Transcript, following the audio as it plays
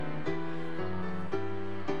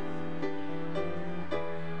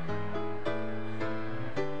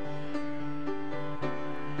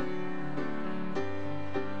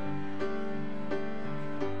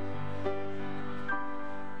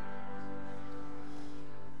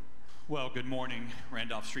Well, good morning,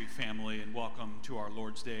 Randolph Street family, and welcome to our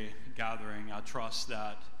Lord's Day gathering. I trust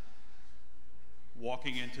that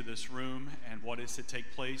walking into this room and what is to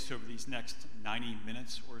take place over these next 90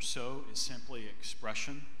 minutes or so is simply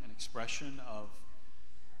an expression of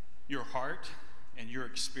your heart and your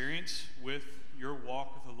experience with your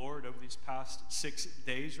walk with the Lord over these past 6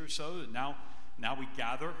 days or so. Now we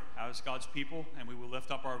gather as God's people, and we will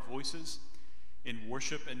lift up our voices in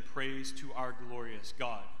worship and praise to our glorious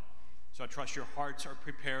God. So I trust your hearts are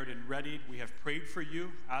prepared and ready. We have prayed for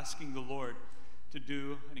you, asking the Lord to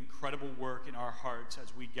do an incredible work in our hearts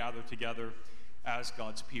as we gather together as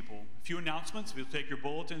God's people. A few announcements. If you'll take your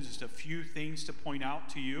bulletins, just a few things to point out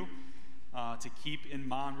to you, to keep in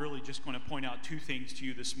mind. Really just going to point out two things to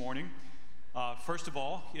you this morning. First of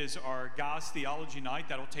all is our God's Theology Night.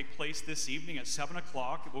 That'll take place this evening at 7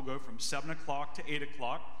 o'clock. It will go from 7 o'clock to 8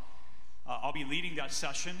 o'clock. I'll be leading that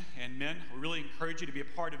session, and men, we really encourage you to be a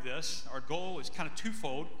part of this. Our goal is kind of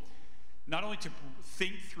twofold. Not only to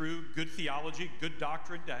think through good theology, good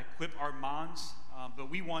doctrine to equip our minds, but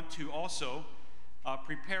we want to also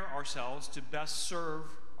prepare ourselves to best serve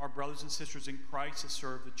our brothers and sisters in Christ, to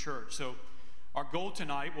serve the church. So our goal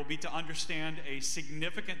tonight will be to understand a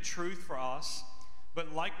significant truth for us,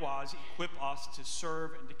 but likewise equip us to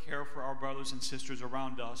serve and to care for our brothers and sisters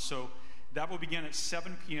around us. So that will begin at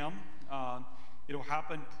 7 p.m. It'll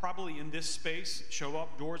happen probably in this space. Show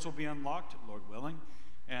up, doors will be unlocked, Lord willing,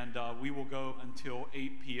 and we will go until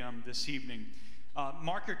 8 p.m. this evening.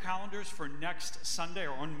 Mark your calendars for next Sunday.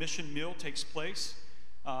 Our own mission meal takes place.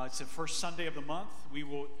 It's the first Sunday of the month. We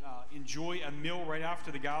will enjoy a meal right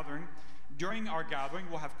after the gathering. During our gathering,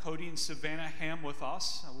 we'll have Cody and Savannah Ham with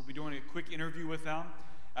us. We'll be doing a quick interview with them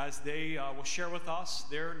as they will share with us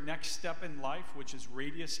their next step in life, which is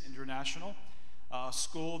Radius International, a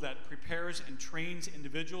school that prepares and trains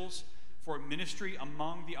individuals for ministry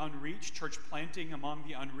among the unreached, church planting among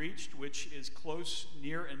the unreached, which is close,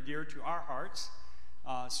 near, and dear to our hearts.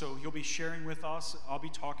 So he'll be sharing with us. I'll be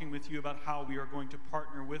talking with you about how we are going to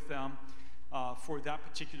partner with them for that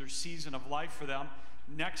particular season of life for them.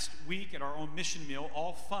 Next week at our own mission meal,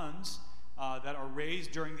 all funds that are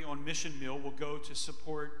raised during the own mission meal will go to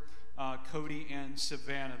support Cody and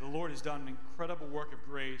Savannah. The Lord has done an incredible work of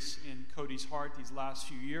grace in Cody's heart these last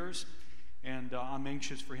few years, and I'm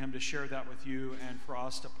anxious for him to share that with you and for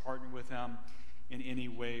us to partner with them in any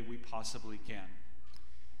way we possibly can.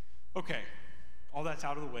 Okay, all that's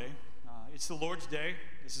out of the way. It's the Lord's Day.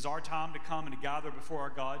 This is our time to come and to gather before our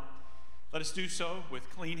God. Let us do so with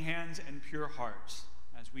clean hands and pure hearts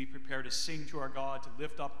as we prepare to sing to our God, to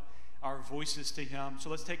lift up our voices to Him. So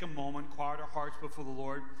let's take a moment, quiet our hearts before the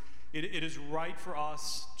Lord. It is right for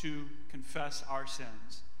us to confess our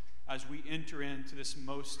sins as we enter into this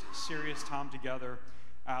most serious time together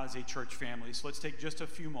as a church family. So let's take just a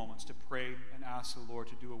few moments to pray and ask the Lord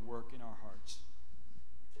to do a work in our hearts.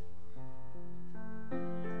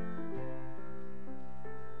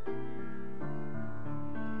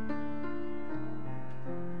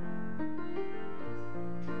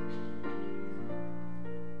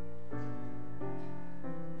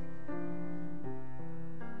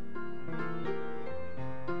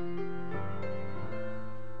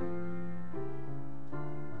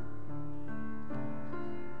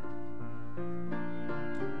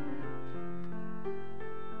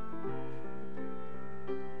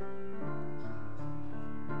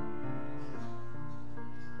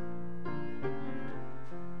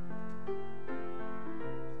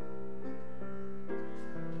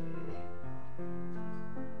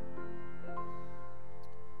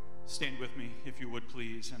 Stand with me, if you would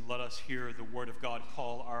please, and let us hear the Word of God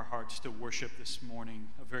call our hearts to worship this morning.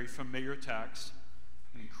 A very familiar text,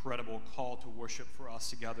 an incredible call to worship for us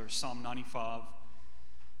together. Psalm 95,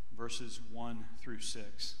 verses 1 through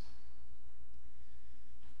 6.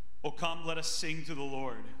 Oh, come, let us sing to the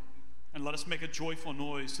Lord, and let us make a joyful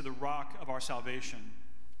noise to the rock of our salvation.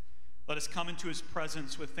 Let us come into His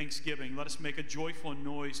presence with thanksgiving. Let us make a joyful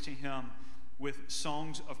noise to Him with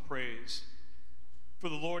songs of praise. For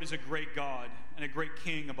the Lord is a great God and a great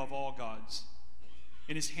King above all gods.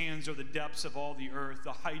 In His hands are the depths of all the earth.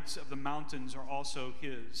 The heights of the mountains are also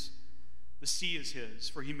His. The sea is His,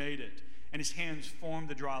 for He made it, and His hands formed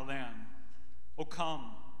the dry land. O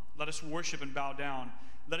come, let us worship and bow down.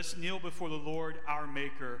 Let us kneel before the Lord our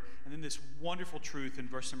Maker. And then this wonderful truth in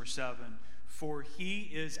verse number 7. For He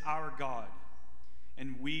is our God,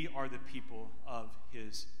 and we are the people of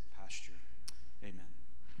His pasture. Amen.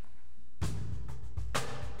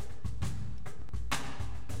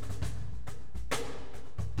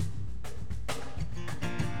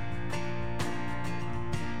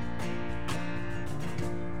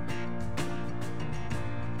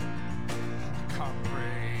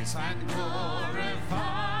 praise and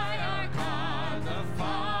glorify our God, the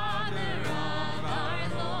Father of our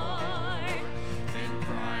Lord. In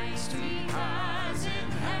Christ He has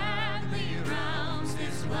in heavenly realms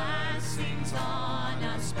His blessings on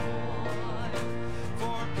us poured.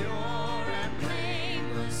 For pure and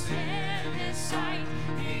blameless in His sight,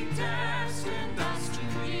 He destined us to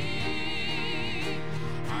be.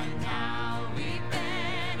 And now we've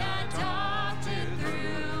been adopted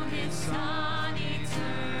through His Son eternally.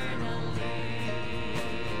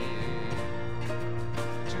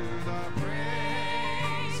 To the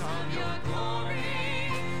praise of your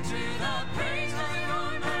glory, to the praise of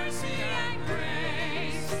your mercy and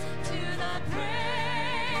grace, to the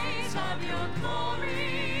praise of your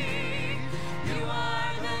glory, you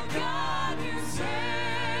are the God who saves.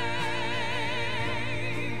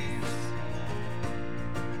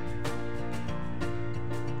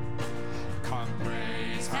 Come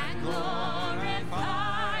praise and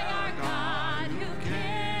glorify our God who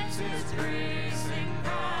gives His grace in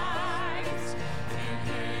Christ. In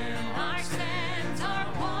Him our sins are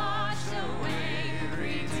washed away,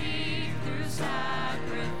 redeemed through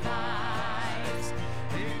sacrifice.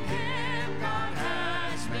 In Him God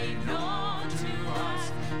has made known to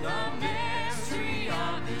us the mystery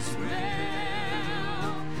of His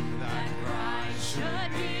will, that Christ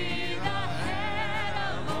should be the head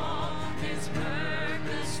of all His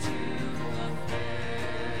purpose to fulfill.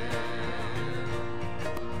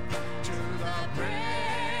 To the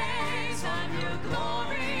praise of your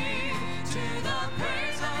glory, to the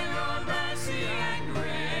praise of your mercy and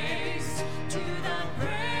grace, to the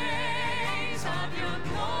praise of your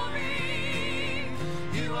glory,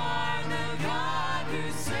 you are the God who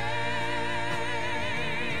saves.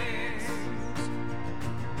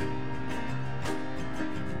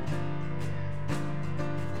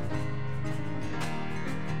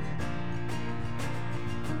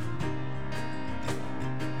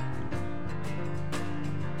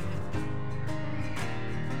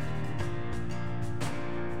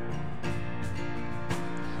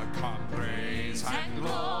 Come praise and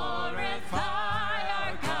glorify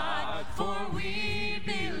our God, for we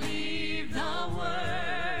believe the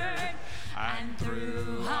word, and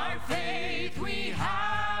through our faith we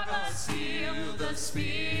have a seal, the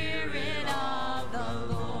Spirit of the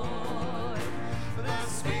Lord. The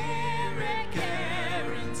Spirit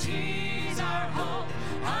guarantees our hope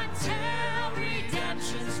until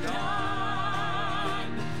redemption's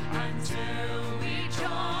done, until we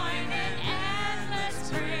join in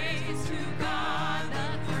endless praise to God the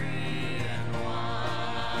Three and One.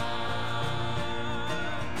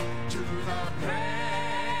 To the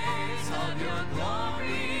praise of your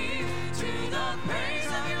glory, to the praise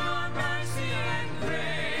of your mercy and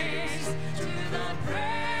grace, to the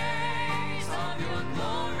praise of your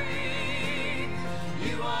glory,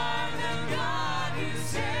 you are the God who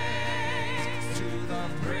saves. To the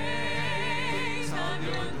praise of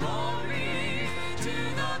your glory, to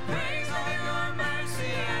the praise of your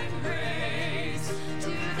mercy and grace, to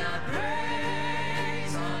the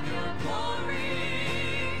praise of your glory,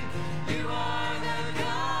 you are the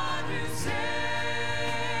God who saves.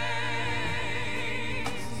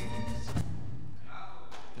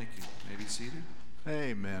 Thank you. May be seated.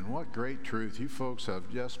 Amen. What great truth. You folks have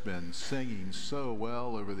just been singing so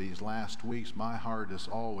well over these last weeks. My heart is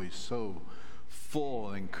always so full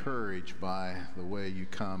and encouraged by the way you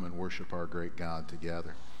come and worship our great God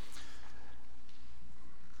together.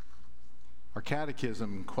 Our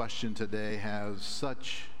catechism question today has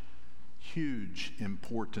such huge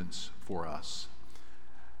importance for us.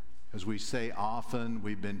 As we say often,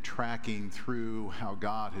 we've been tracking through how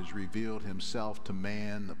God has revealed Himself to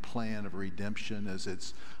man, the plan of redemption as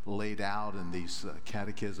it's laid out in these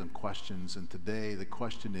catechism questions. And today the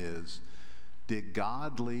question is, did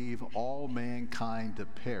God leave all mankind to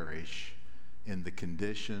perish in the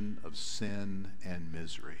condition of sin and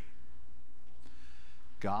misery?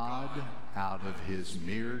 God, out of His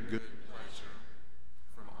mere good Pleasure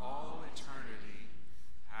from all eternity,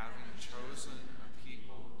 having chosen a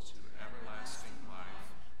people to everlasting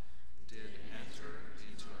life, did enter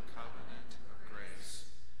into a covenant of grace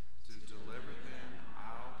to deliver them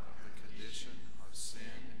out of the condition of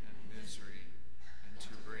sin and misery, and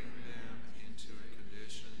to bring them into a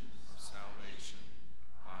condition of salvation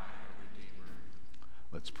by a Redeemer.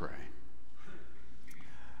 Let's pray.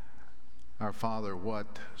 Our Father,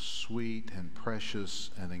 what sweet and precious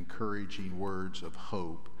and encouraging words of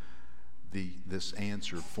hope this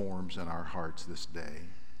answer forms in our hearts this day.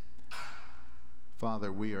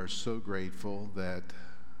 Father, we are so grateful that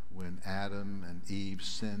when Adam and Eve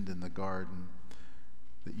sinned in the garden,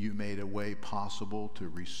 that you made a way possible to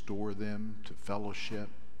restore them to fellowship,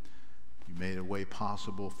 You made a way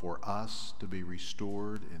possible for us to be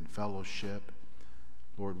restored in fellowship.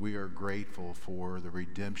 Lord, we are grateful for the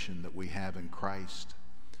redemption that we have in Christ.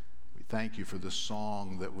 We thank you for the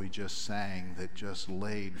song that we just sang that just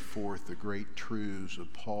laid forth the great truths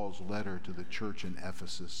of Paul's letter to the church in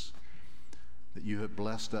Ephesus, that you have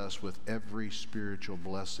blessed us with every spiritual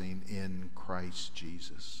blessing in Christ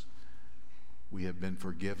Jesus. We have been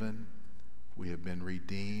forgiven. We have been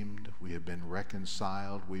redeemed. We have been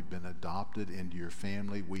reconciled. We've been adopted into your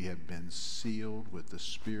family. We have been sealed with the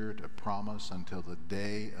Spirit of promise until the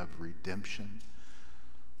day of redemption.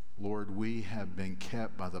 Lord, we have been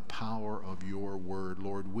kept by the power of your word.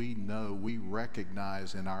 Lord, we know, we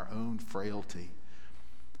recognize in our own frailty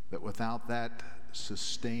that without that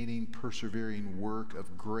sustaining, persevering work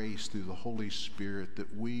of grace through the Holy Spirit,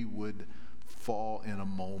 that we would fall in a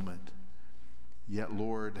moment. Yet,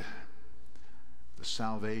 Lord, the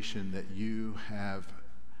salvation that you have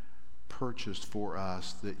purchased for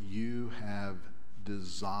us, that you have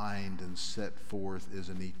designed and set forth, is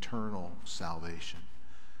an eternal salvation.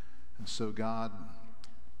 And so, God,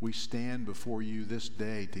 we stand before you this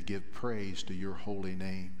day to give praise to your holy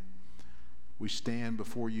name. We stand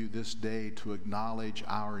before you this day to acknowledge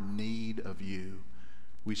our need of you.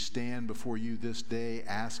 We stand before you this day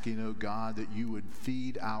asking, O God, that you would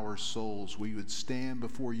feed our souls. We would stand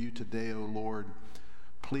before you today, O Lord,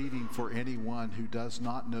 pleading for anyone who does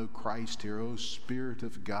not know Christ here. O Spirit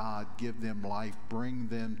of God, give them life. Bring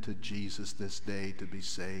them to Jesus this day to be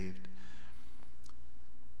saved.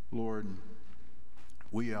 Lord,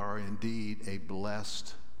 we are indeed a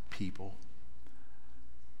blessed people.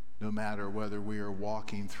 No matter whether we are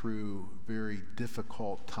walking through very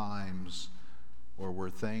difficult times or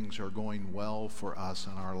where things are going well for us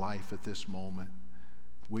in our life at this moment,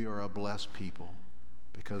 we are a blessed people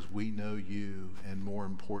because we know you, and more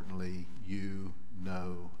importantly, you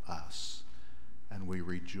know us. And we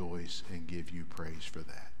rejoice and give you praise for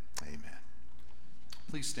that. Amen.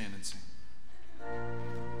 Please stand and sing.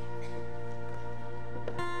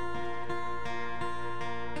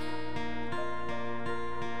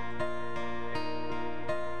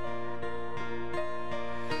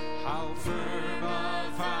 How firm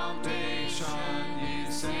a foundation, ye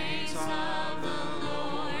saints of the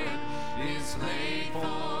Lord, is laid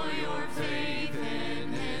for your faith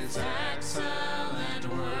in his excellent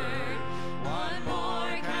word. What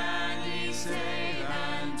more can ye say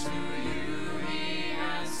than to you he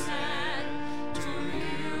has said? To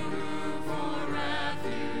you who for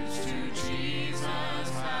refuge to Jesus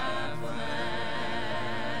have fled.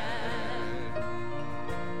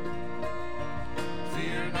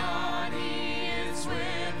 Fear not, he is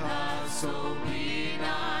with us, so be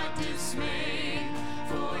not dismayed,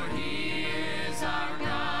 for he is our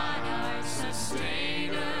God, our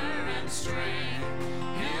sustainer and strength.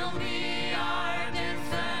 He'll be our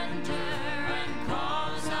defender and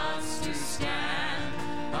cause us to stand,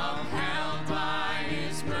 upheld by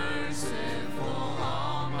his merciful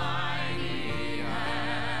almighty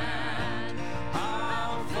hand.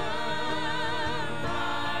 How firm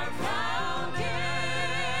our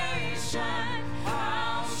foundation,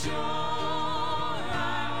 how sure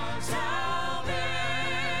our salvation,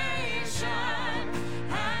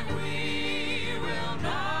 and we will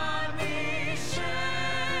not be shaken.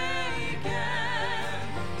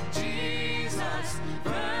 Jesus,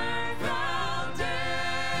 firm foundation.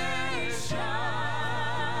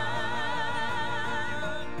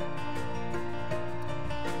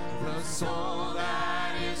 The soul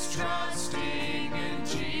that is trusting in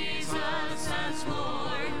Jesus as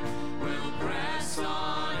Lord will press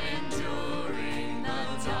on, enduring the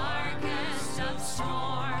darkest of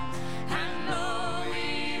storm. And though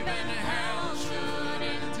even hell should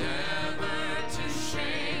endeavor to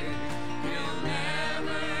shake, he'll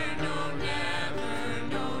never, no, never,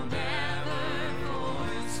 no, never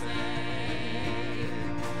forsake.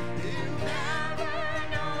 He'll never,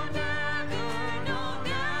 no, never, no,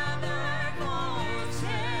 never forsake.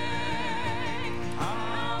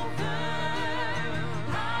 How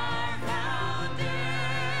firm our foundation,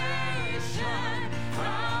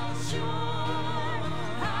 how sure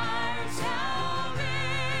our salvation,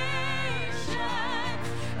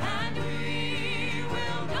 and we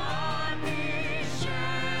will not be shaken.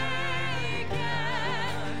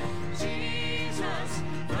 Jesus,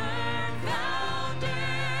 firm foundation.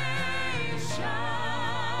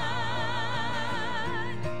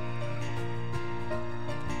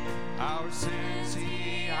 Our sins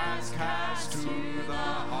he has cast to the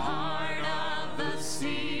heart of the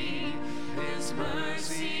sea. His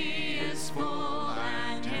mercy is full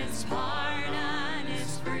and his pardon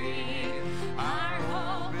is free. Our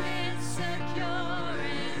hope is secure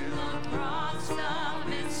in the cross.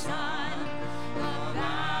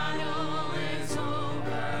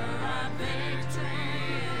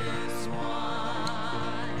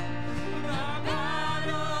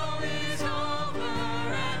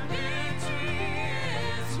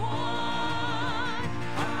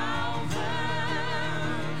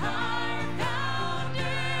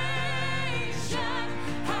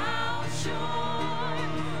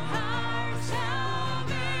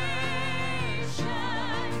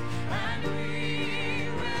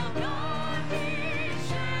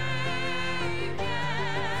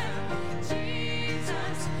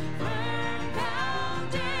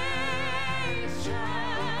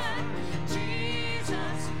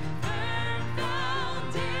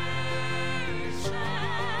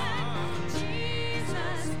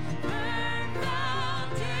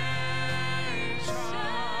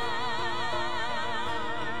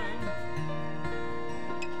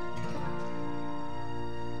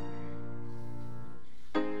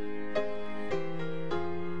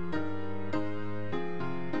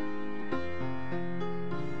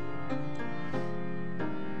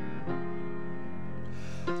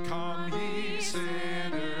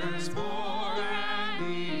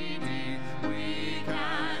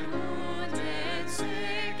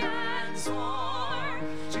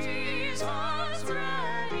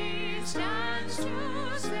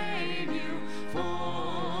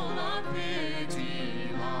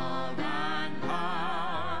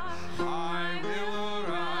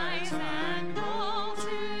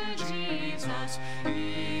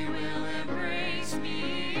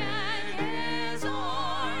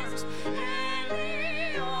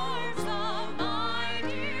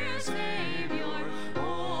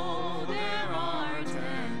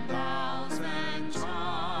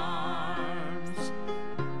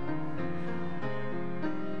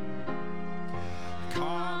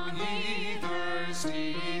 Come ye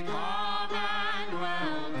thirsty, come and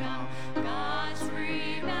welcome God's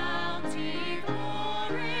free bounty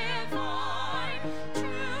glorified.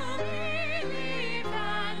 True belief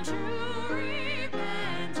and true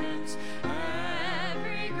repentance,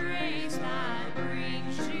 every grace that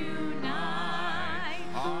brings you nigh.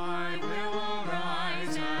 I will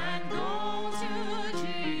arise and go to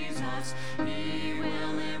Jesus. He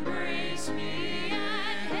will embrace me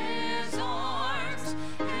in his arms,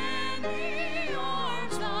 in the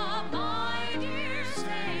arms of my dear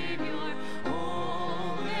Savior.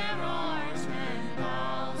 Oh, there are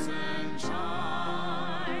 10,000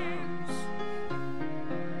 charms.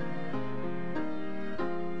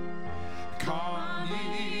 Come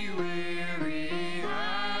ye weary,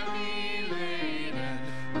 heavy laden,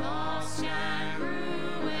 Lost and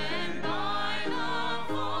ruined by the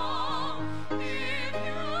fall, if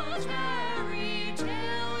you tarry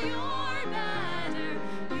till you're better,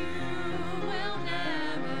 you will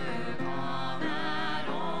never come at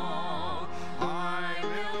all. I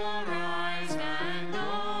will arise and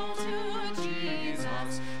go to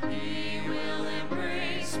Jesus. He will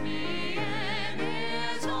embrace me in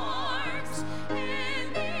his arms,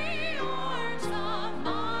 in the arms of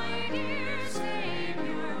my dear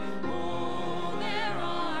Savior. Oh, there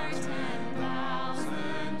are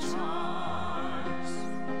 10,000 charms.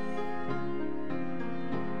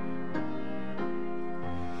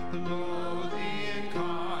 lo, the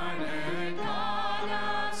incarnate God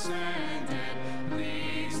ascended,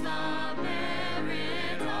 Please the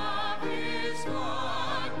merit of his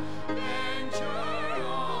blood. Venture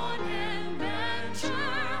on and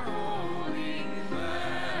venture holy.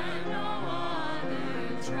 Let no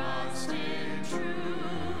other trust in true.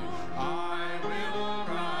 I will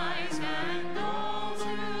arise and go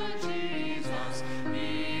to Jesus.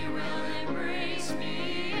 He will embrace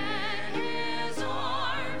me in his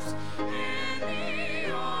arms, in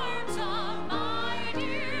the arms of my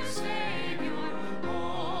dear Savior.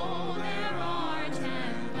 Oh, there are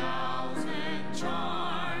 10,000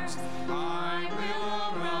 charms. I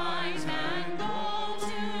will arise and go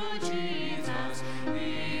to Jesus.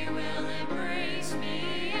 He will embrace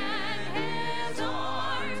me in his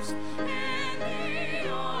arms, in the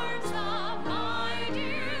arms of my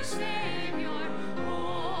dear Savior.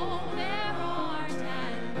 Oh, there are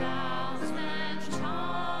 10,000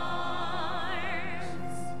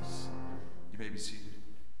 charms. You may be seated.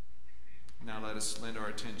 Now let us lend our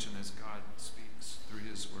attention as God speaks through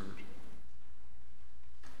his word.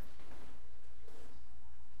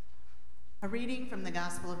 A reading from the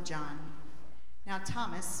Gospel of John. Now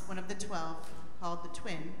Thomas, one of the 12, called the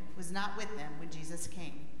twin, was not with them when Jesus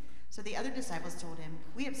came. So the other disciples told him,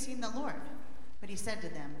 "We have seen the Lord." But he said to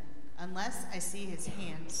them, "Unless I see his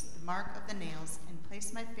hands, the mark of the nails, and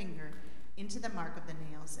place my finger into the mark of the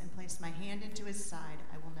nails, and place my hand into his side,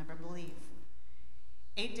 I will never believe."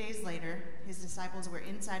 8 days later, his disciples were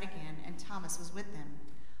inside again, and Thomas was with them.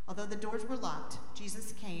 Although the doors were locked,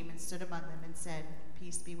 Jesus came and stood among them and said,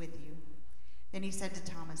 "Peace be with you." Then he said to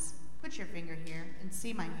Thomas, "Put your finger here and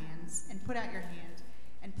see my hands, and put out your hand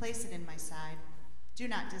and place it in my side. Do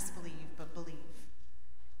not disbelieve, but believe."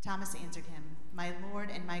 Thomas answered him, "My Lord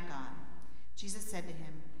and my God." Jesus said to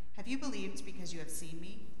him, "Have you believed because you have seen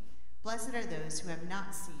me? Blessed are those who have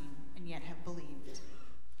not seen and yet have believed."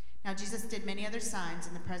 Now Jesus did many other signs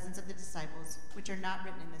in the presence of the disciples, which are not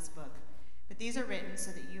written in this book. But these are written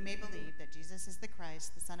so that you may believe that Jesus is the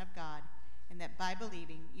Christ, the Son of God, and that by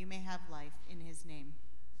believing you may have life in his name.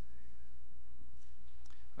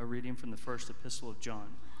 A reading from the first epistle of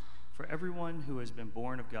John. For everyone who has been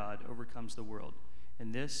born of God overcomes the world,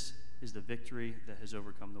 and this is the victory that has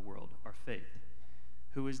overcome the world, our faith.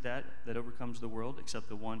 Who is that overcomes the world except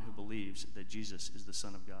the one who believes that Jesus is the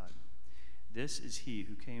Son of God? This is he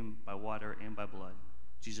who came by water and by blood,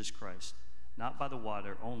 Jesus Christ, not by the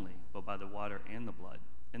water only, but by the water and the blood.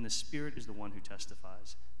 And the Spirit is the one who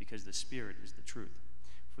testifies, because the Spirit is the truth.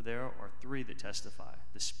 For there are three that testify,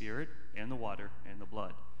 the Spirit and the water and the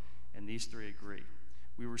blood, and these three agree.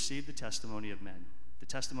 We receive the testimony of men. The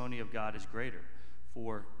testimony of God is greater,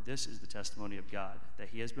 for this is the testimony of God,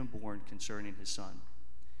 that he has been born concerning his Son.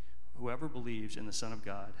 Whoever believes in the Son of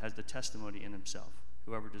God has the testimony in himself.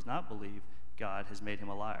 Whoever does not believe, God has made him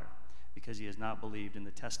a liar, because he has not believed in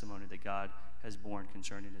the testimony that God has borne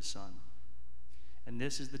concerning his Son. And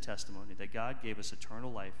this is the testimony, that God gave us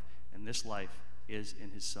eternal life, and this life is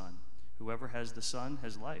in his Son. Whoever has the Son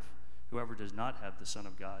has life. Whoever does not have the Son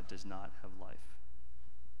of God does not have life.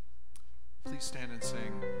 Please stand and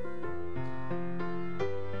sing.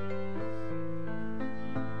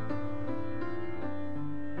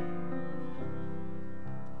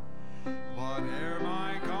 What Whatever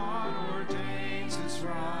my God ordains is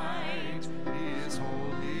right, his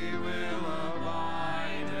holy will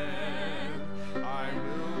abideth. I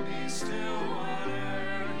will be still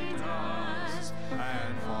whatever he does,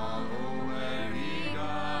 and follow where he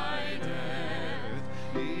guideth.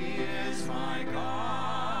 He is my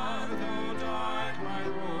God, though dark my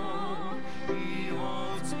road, he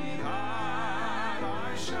holds me that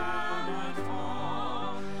I shall not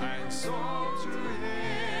fall, and so to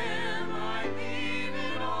him I leave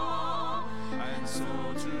it all, and so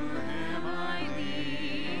to him I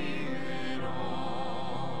leave it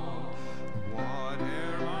all.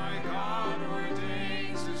 Whatever my God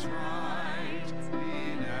ordains is right,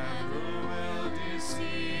 he never will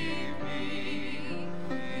deceive me.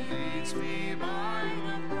 He leads me by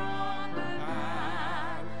the proper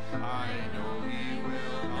path. I know he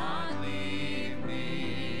will not leave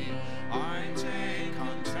me. I take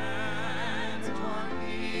content what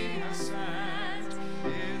he has sent.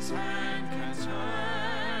 His hand can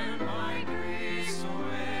turn my griefs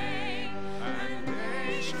away, and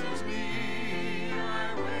patiently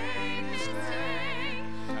I wait his day,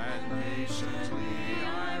 and patiently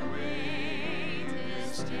I wait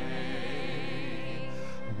his day.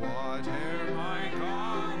 Whatever my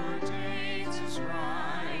God ordains is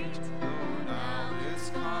right, though now this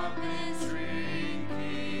cup is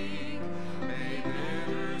drinking may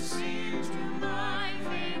bitter seem to my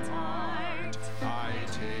faint heart, I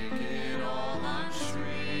take it all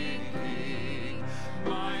unshrinking.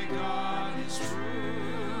 My God is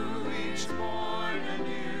true, each morn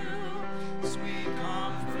anew, sweet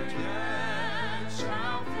comfort yet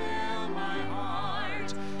shall fill my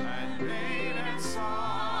heart, and pain and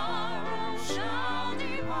sorrow shall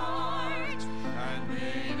depart, and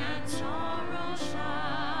pain and sorrow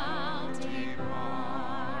shall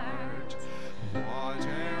depart.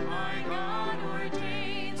 Whatever my God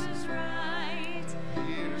ordains is right,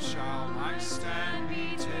 here shall my stand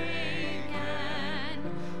be taken.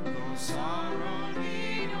 Though sorrow,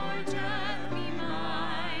 need, or death be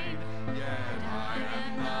mine, yet I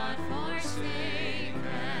am not forsaken.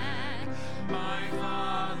 My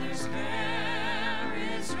Father's care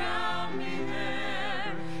is round me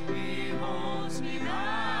there. He holds me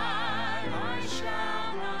that I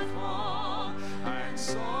shall not fall, and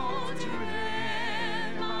so to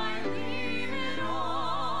him I leave it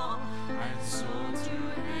all, and so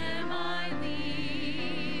to him I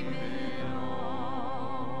leave it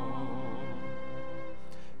all.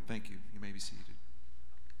 Thank you. You may be seated.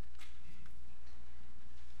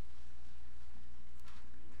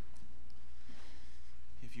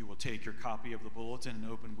 If you will take your copy of the bulletin and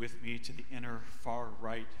open with me to the inner far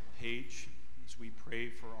right page as we pray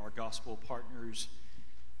for our gospel partners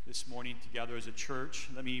this morning together as a church.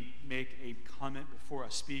 Let me make a comment before I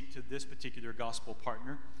speak to this particular gospel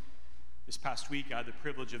partner. This past week, I had the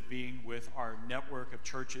privilege of being with our network of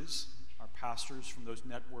churches, our pastors from those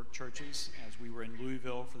network churches, as we were in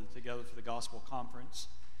Louisville for the Together for the Gospel Conference.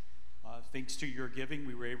 Thanks to your giving,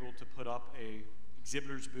 we were able to put up a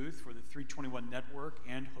exhibitor's booth for the 321 Network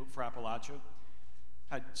and Hope for Appalachia.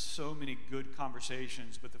 Had so many good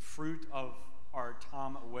conversations, but the fruit of our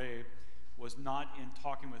time away was not in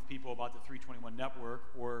talking with people about the 321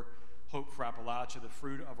 Network or Hope for Appalachia. The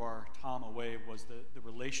fruit of our time away was the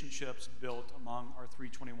relationships built among our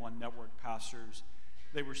 321 Network pastors.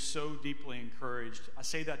 They were so deeply encouraged. I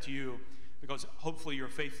say that to you because hopefully you're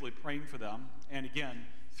faithfully praying for them. And again,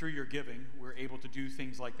 through your giving, we're able to do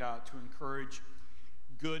things like that to encourage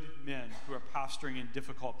good men who are pastoring in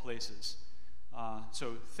difficult places.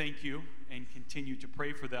 So thank you, and continue to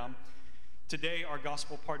pray for them. Today, our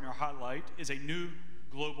gospel partner highlight is a new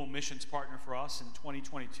global missions partner for us in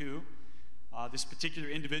 2022. This particular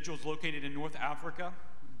individual is located in North Africa,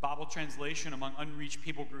 Bible translation among unreached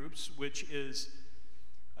people groups, which is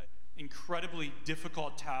an incredibly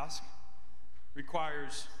difficult task,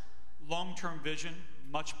 requires long-term vision,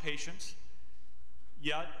 much patience,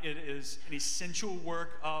 yet it is an essential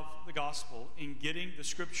work of the gospel in getting the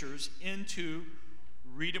scriptures into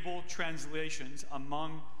readable translations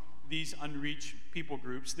among these unreached people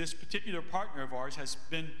groups. This particular partner of ours has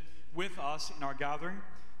been with us in our gathering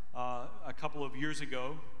a couple of years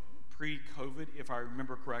ago, pre-COVID, if I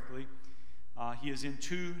remember correctly. He is in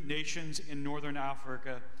 2 nations in Northern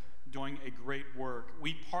Africa doing a great work.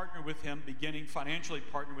 We partner with him financially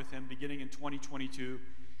partner with him beginning in 2022,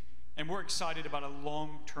 and we're excited about a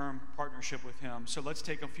long-term partnership with him. So let's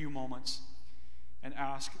take a few moments and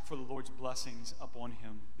ask for the Lord's blessings upon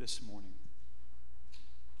him this morning.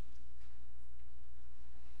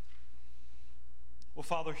 Well,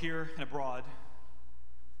 Father, here and abroad,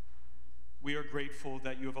 we are grateful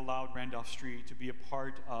that you have allowed Randolph Street to be a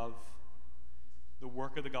part of the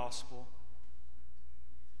work of the gospel,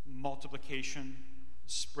 multiplication,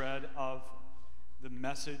 spread of the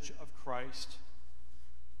message of Christ,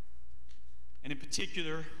 and in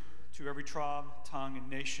particular to every tribe, tongue, and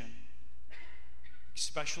nation,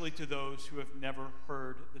 especially to those who have never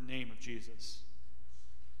heard the name of Jesus,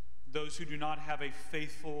 those who do not have a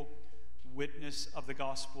faithful witness of the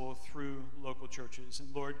gospel through local churches.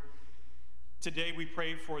 And Lord, today we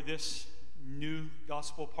pray for this new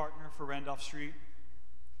gospel partner for Randolph Street,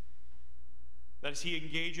 that as he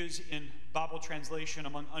engages in Bible translation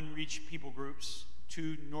among unreached people groups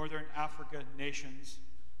to Northern Africa nations,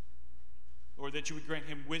 Lord, that you would grant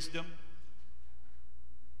him wisdom,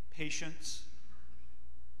 patience,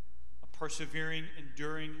 a persevering,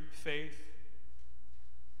 enduring faith.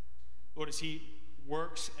 Lord, as he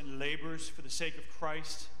works and labors for the sake of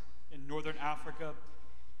Christ in Northern Africa,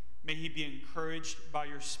 may he be encouraged by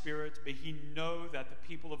your Spirit. May he know that the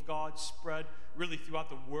people of God spread really throughout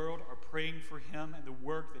the world are praying for him and the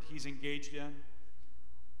work that he's engaged in.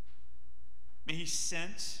 May he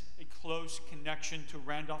sense a close connection to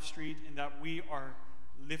Randolph Street and that we are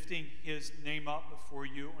lifting his name up before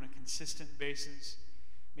you on a consistent basis.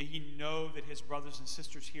 May he know that his brothers and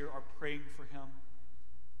sisters here are praying for him.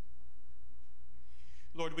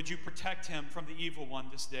 Lord, would you protect him from the evil one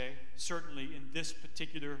this day? Certainly in this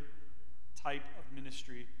particular type of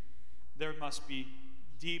ministry, there must be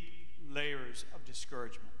deep layers of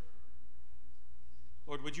discouragement.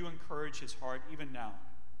 Lord, would you encourage his heart even now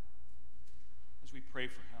as we pray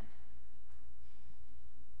for him?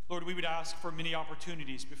 Lord, we would ask for many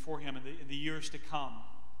opportunities before him in the years to come.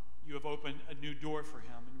 You have opened a new door for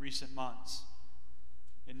him in recent months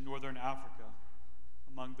in Northern Africa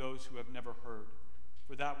among those who have never heard.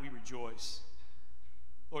 For that we rejoice.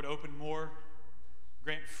 Lord, open more,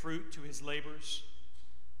 grant fruit to his labors.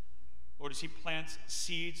 Lord, as he plants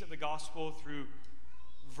seeds of the gospel through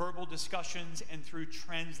verbal discussions and through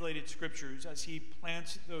translated scriptures, as he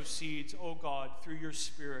plants those seeds, oh God, through your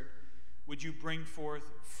Spirit, would you bring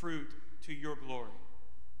forth fruit to your glory?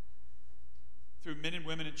 Through men and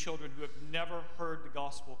women and children who have never heard the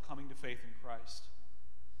gospel coming to faith in Christ.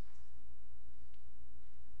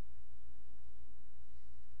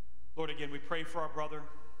 Lord, again, we pray for our brother,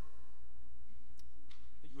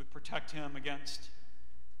 that you would protect him against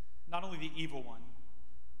not only the evil one,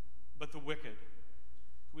 but the wicked,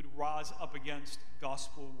 who would rise up against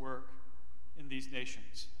gospel work in these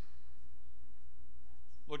nations.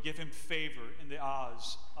 Lord, give him favor in the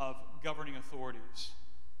eyes of governing authorities,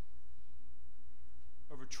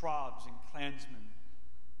 over tribes and clansmen,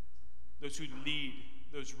 those who lead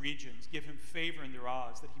those regions. Give him favor in their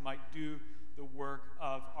eyes that he might do the work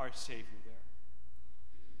of our Savior there.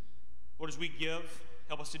 Lord, as we give,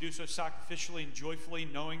 help us to do so sacrificially and joyfully,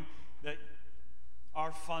 knowing that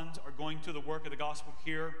our funds are going to the work of the gospel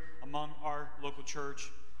here among our local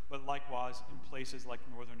church, but likewise in places like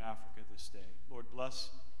Northern Africa this day. Lord, bless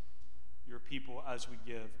your people as we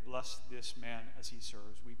give. Bless this man as he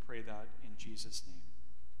serves. We pray that in Jesus'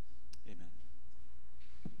 name. Amen.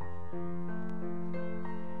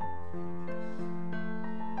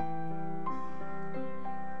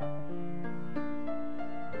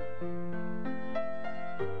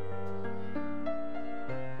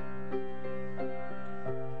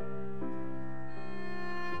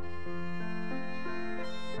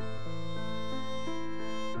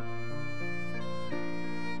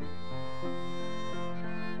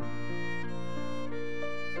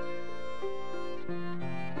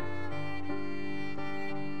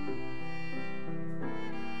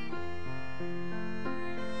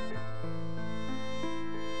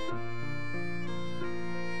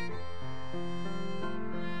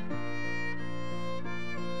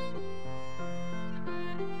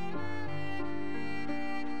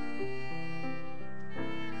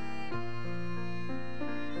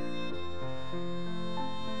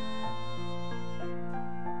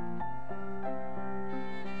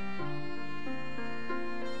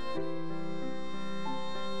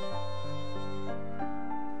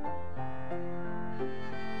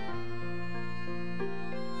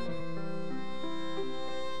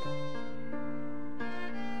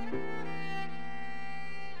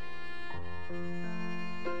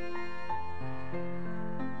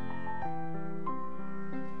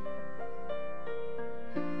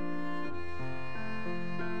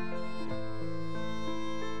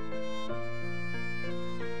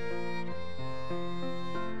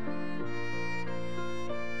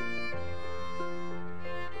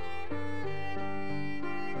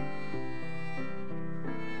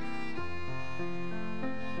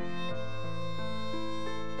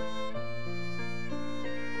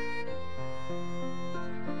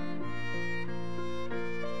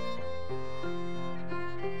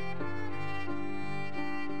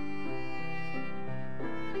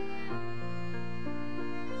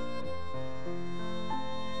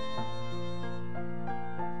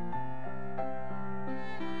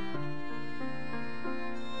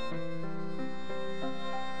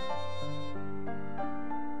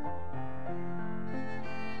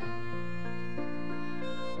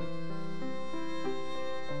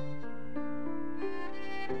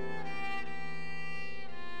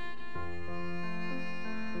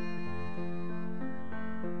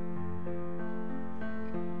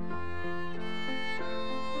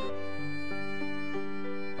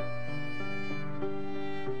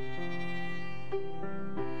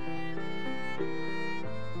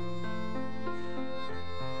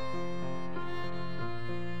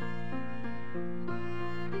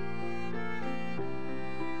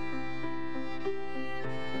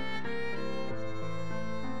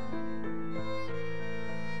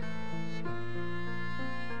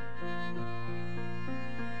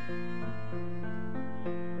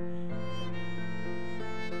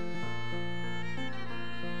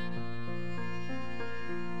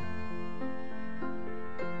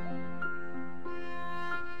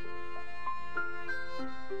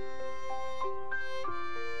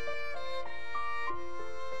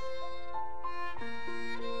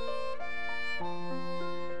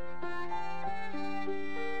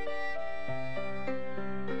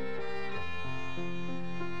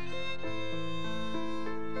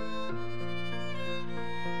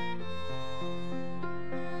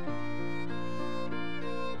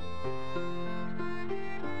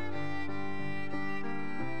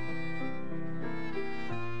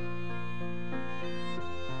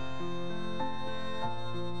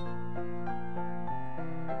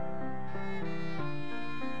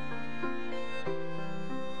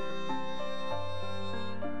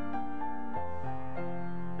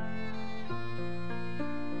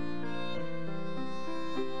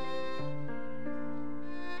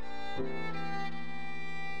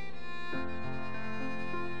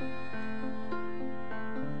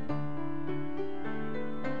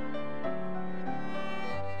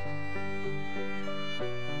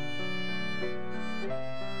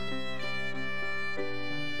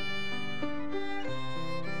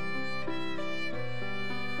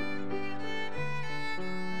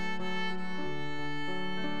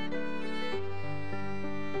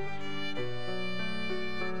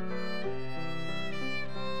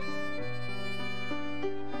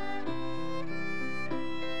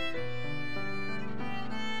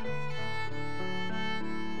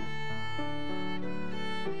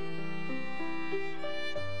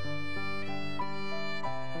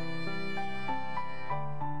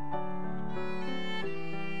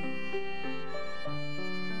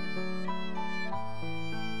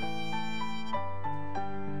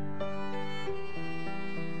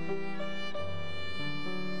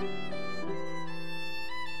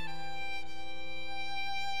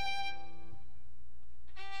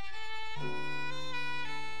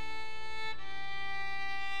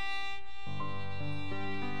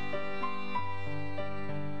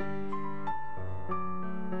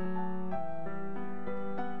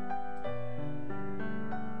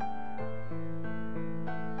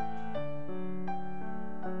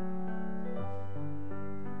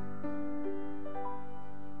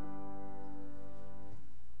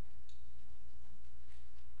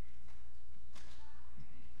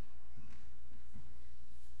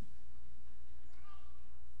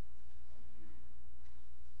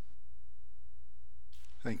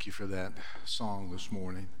 Thank you for that song this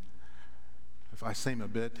morning. If I seem a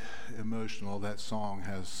bit emotional, that song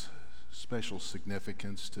has special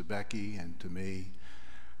significance to Becky and to me.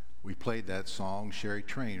 We played that song, Sherry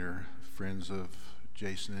Trainer, friends of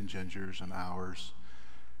Jason and Ginger's and ours.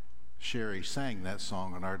 Sherry sang that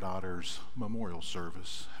song in our daughter's memorial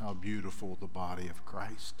service. How beautiful the body of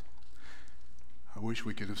Christ. I wish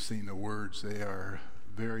we could have seen the words. They are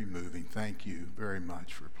very moving. Thank you very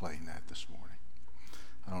much for playing that this morning.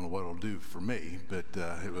 I don't know what it'll do for me, but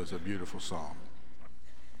it was a beautiful song.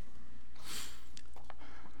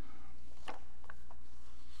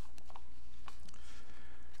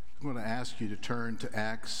 I'm going to ask you to turn to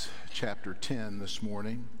Acts chapter 10 this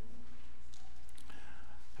morning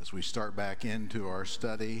as we start back into our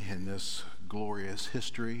study in this glorious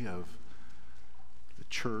history of the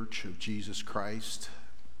Church of Jesus Christ.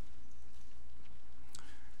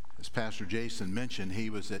 As Pastor Jason mentioned,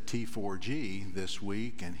 he was at T4G this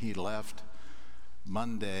week, and he left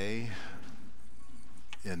Monday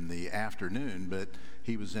in the afternoon, but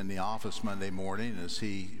he was in the office Monday morning. As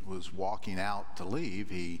he was walking out to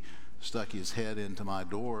leave, he stuck his head into my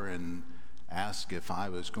door and asked if I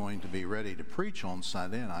was going to be ready to preach on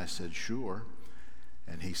Sunday, and I said, sure.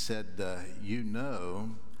 And he said, you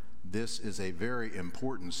know, this is a very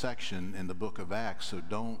important section in the book of Acts, so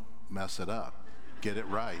don't mess it up. Get it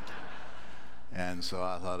right. And so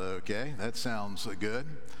I thought, okay, that sounds good.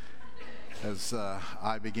 As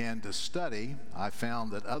I began to study, I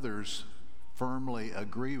found that others firmly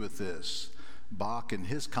agree with this. Bach, in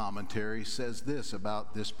his commentary, says this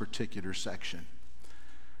about this particular section.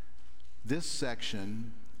 This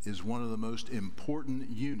section is one of the most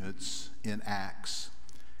important units in Acts.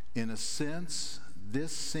 In a sense,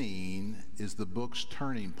 this scene is the book's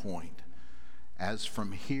turning point, as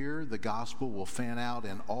from here the gospel will fan out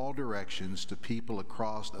in all directions to people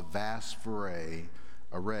across a vast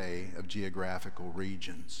array of geographical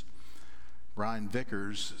regions. Brian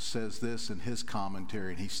Vickers says this in his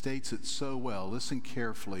commentary, and he states it so well. Listen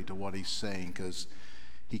carefully to what he's saying, because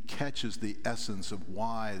he catches the essence of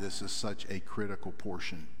why this is such a critical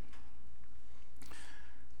portion.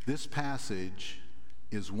 This passage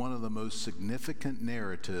is one of the most significant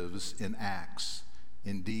narratives in Acts,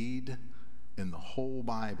 indeed, in the whole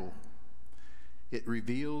Bible. It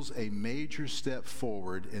reveals a major step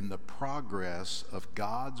forward in the progress of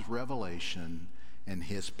God's revelation and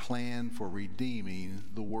his plan for redeeming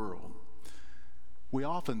the world. We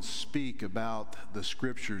often speak about the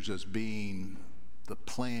scriptures as being the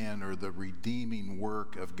plan or the redeeming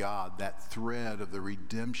work of God, that thread of the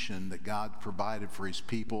redemption that God provided for his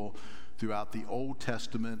people throughout the Old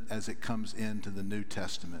Testament as it comes into the New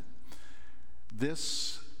Testament.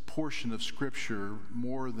 This portion of Scripture,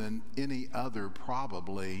 more than any other,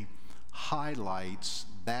 probably highlights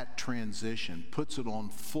that transition, puts it on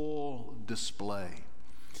full display.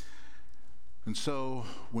 And so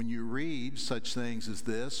when you read such things as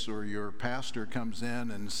this, or your pastor comes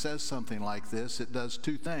in and says something like this, it does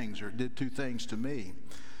two things, or it did two things to me.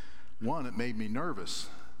 One, it made me nervous.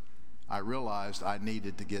 I realized I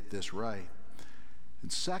needed to get this right.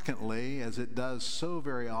 And secondly, as it does so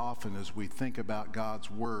very often as we think about God's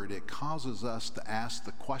Word, it causes us to ask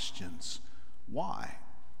the questions, why?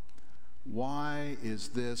 Why is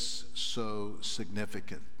this so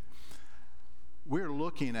significant? We're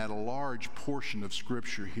looking at a large portion of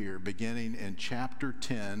Scripture here, beginning in chapter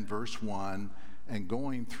 10, verse 1, and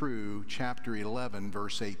going through chapter 11,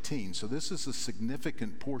 verse 18. So this is a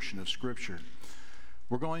significant portion of Scripture.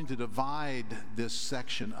 We're going to divide this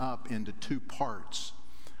section up into two parts.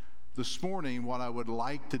 This morning, what I would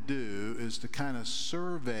like to do is to kind of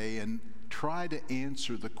survey and try to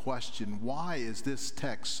answer the question, why is this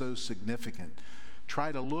text so significant?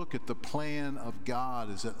 Try to look at the plan of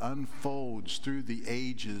God as it unfolds through the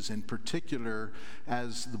ages, in particular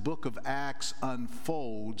as the book of Acts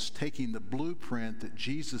unfolds, taking the blueprint that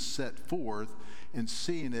Jesus set forth and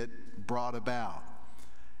seeing it brought about.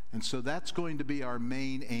 And so that's going to be our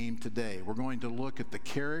main aim today. We're going to look at the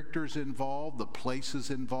characters involved, the places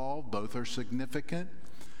involved, both are significant.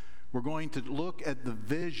 We're going to look at the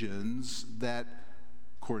visions that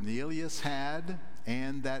Cornelius had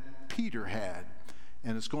and that Peter had.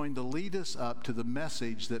 And it's going to lead us up to the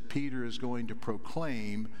message that Peter is going to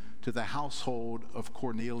proclaim to the household of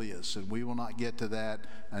Cornelius. And we will not get to that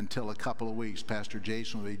until a couple of weeks. Pastor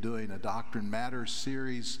Jason will be doing a Doctrine Matters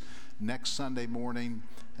series next Sunday morning,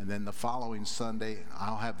 and then the following Sunday,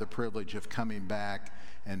 I'll have the privilege of coming back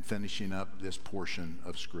and finishing up this portion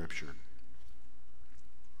of Scripture.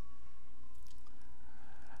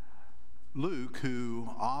 Luke, who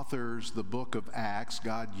authors the book of Acts,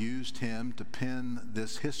 God used him to pen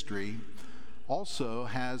this history, also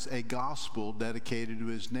has a gospel dedicated to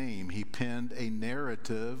his name. He penned a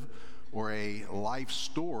narrative or a life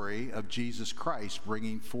story of Jesus Christ,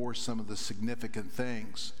 bringing forth some of the significant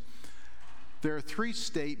things. There are three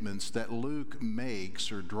statements that Luke makes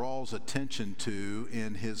or draws attention to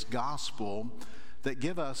in his gospel that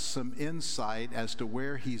give us some insight as to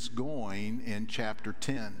where he's going in chapter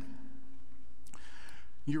 10.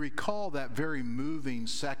 You recall that very moving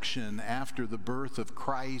section after the birth of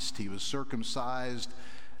Christ. He was circumcised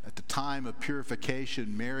at the time of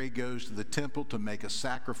purification. Mary goes to the temple to make a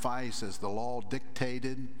sacrifice as the law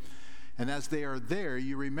dictated. And as they are there,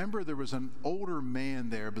 you remember there was an older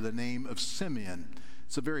man there by the name of Simeon.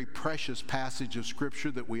 It's a very precious passage of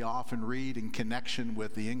Scripture that we often read in connection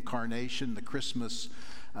with the incarnation, the Christmas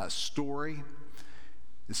story.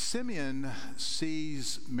 Simeon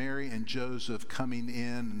sees Mary and Joseph coming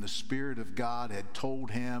in, and the Spirit of God had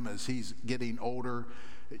told him as he's getting older,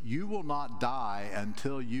 you will not die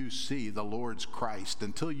until you see the Lord's Christ,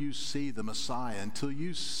 until you see the Messiah, until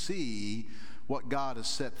you see what God has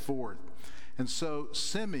set forth. And so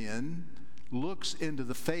Simeon looks into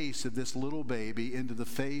the face of this little baby, into the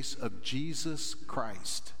face of Jesus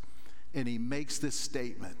Christ, and he makes this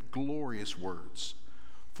statement, glorious words.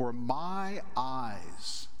 For my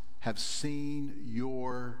eyes have seen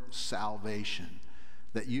your salvation,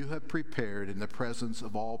 that you have prepared in the presence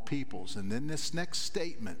of all peoples. And then this next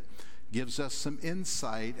statement gives us some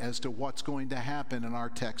insight as to what's going to happen in our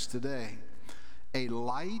text today. A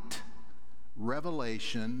light for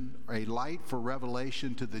revelation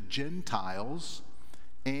to the Gentiles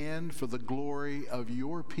and for the glory of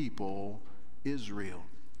your people, Israel.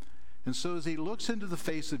 And so as he looks into the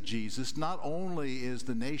face of Jesus, not only is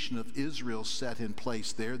the nation of Israel set in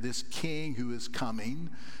place there, this king who is coming,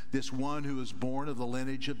 this one who is born of the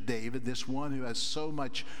lineage of David, this one who has so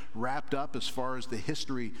much wrapped up as far as the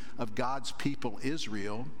history of God's people,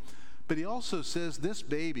 Israel, but he also says this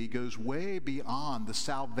baby goes way beyond the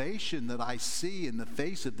salvation that I see in the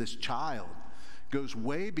face of this child. Goes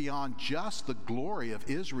way beyond just the glory of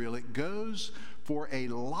Israel. It goes for a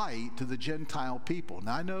light to the Gentile people.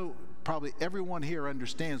 Now I know probably everyone here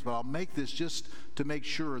understands, but I'll make this just to make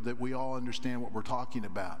sure that we all understand what we're talking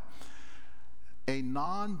about. A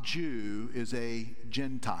non-Jew is a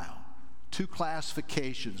Gentile. Two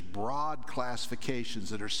classifications, broad classifications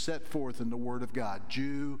that are set forth in the Word of God,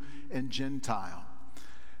 Jew and Gentile.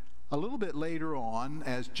 A little bit later on,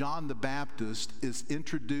 as John the Baptist is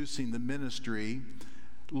introducing the ministry,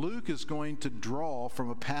 Luke is going to draw from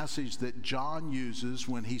a passage that John uses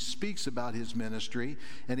when he speaks about his ministry,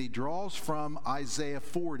 and he draws from Isaiah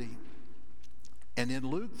 40. And in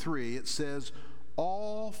Luke 3, it says,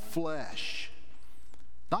 all flesh,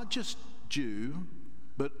 not just Jew,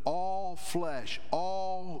 but all flesh,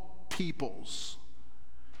 all peoples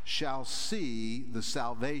shall see the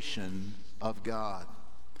salvation of God.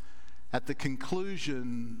 At the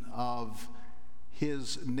conclusion of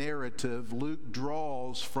his narrative, Luke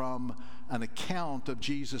draws from an account of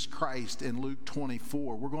Jesus Christ in Luke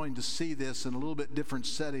 24. We're going to see this in a little bit different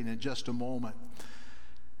setting in just a moment.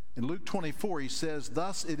 In Luke 24, he says,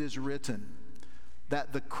 thus it is written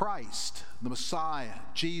that the Christ, the Messiah,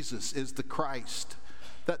 Jesus is the Christ,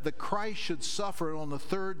 that the Christ should suffer and on the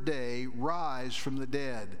third day rise from the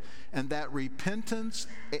dead, and that repentance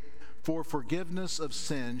for forgiveness of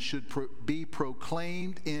sins should be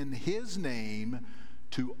proclaimed in his name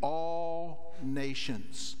to all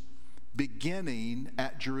nations, beginning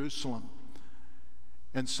at Jerusalem.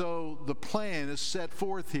 And so the plan is set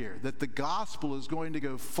forth here that the gospel is going to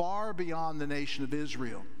go far beyond the nation of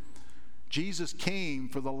Israel. Jesus came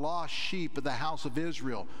for the lost sheep of the house of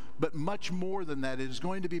Israel, but much more than that, it is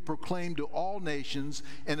going to be proclaimed to all nations,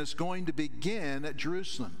 and it's going to begin at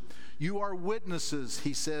Jerusalem. You are witnesses,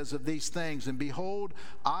 he says, of these things, and behold,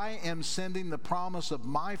 I am sending the promise of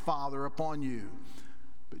my Father upon you.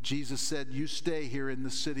 But Jesus said, you stay here in the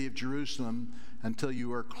city of Jerusalem until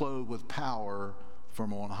you are clothed with power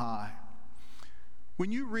from on high.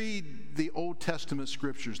 When you read the Old Testament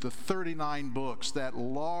scriptures, the 39 books, that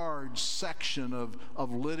large section of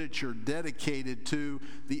literature dedicated to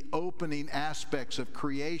the opening aspects of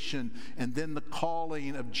creation and then the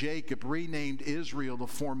calling of Jacob, renamed Israel, the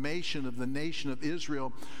formation of the nation of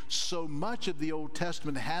Israel, so much of the Old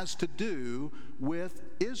Testament has to do with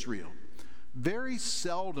Israel. Very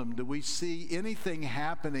seldom do we see anything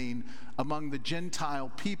happening among the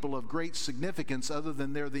Gentile people of great significance other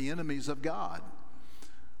than they're the enemies of God.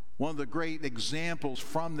 One of the great examples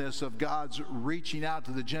from this of God's reaching out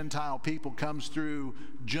to the Gentile people comes through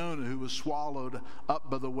Jonah, who was swallowed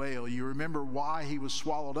up by the whale. You remember why he was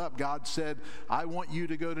swallowed up. God said, I want you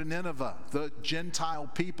to go to Nineveh, the Gentile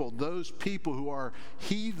people, those people who are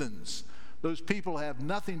heathens. Those people have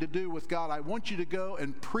nothing to do with God. I want you to go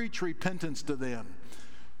and preach repentance to them.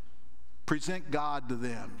 Present God to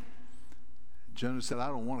them. Jonah said, I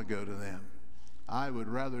don't want to go to them. I would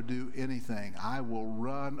rather do anything. I will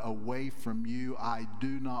run away from you. I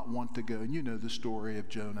do not want to go. And you know the story of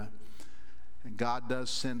Jonah. And God does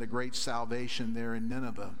send a great salvation there in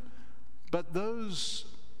Nineveh. But those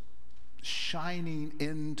shining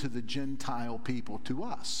into the Gentile people, to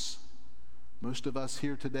us, most of us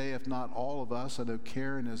here today, if not all of us, I know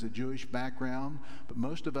Karen has a Jewish background, but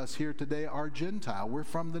most of us here today are Gentile. We're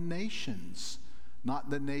from the nations, not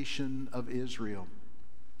the nation of Israel.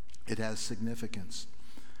 It has significance.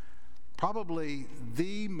 Probably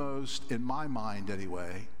the most, in my mind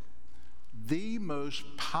anyway, the most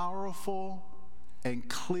powerful and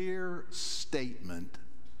clear statement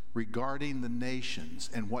regarding the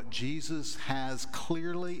nations and what Jesus has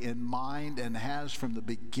clearly in mind and has from the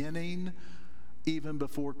beginning, even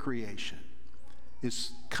before creation,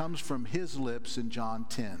 comes from his lips in John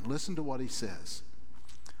 10. Listen to what he says.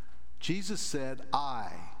 Jesus said,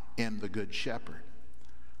 I am the good shepherd.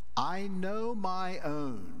 I know my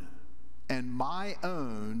own, and my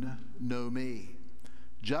own know me.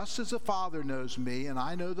 Just as the Father knows me, and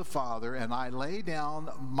I know the Father, and I lay down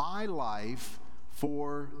my life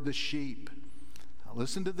for the sheep. Now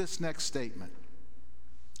listen to this next statement.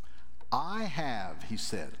 I have, he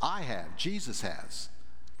said, Jesus has.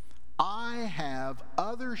 I have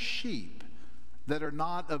other sheep that are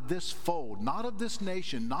not of this fold, not of this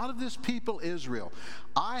nation, not of this people Israel.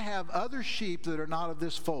 I have other sheep that are not of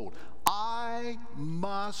this fold. I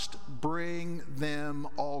must bring them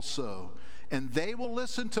also, and they will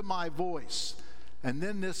listen to my voice. And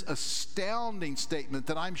then this astounding statement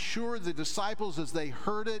that I'm sure the disciples, as they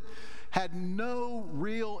heard it, had no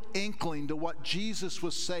real inkling to what Jesus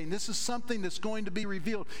was saying. This is something that's going to be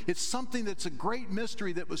revealed. It's something that's a great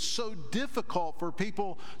mystery that was so difficult for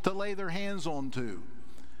people to lay their hands onto.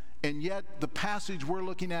 And yet the passage we're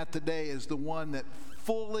looking at today is the one that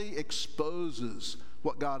fully exposes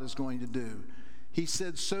what God is going to do. He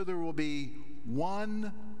said, so there will be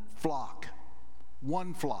one flock.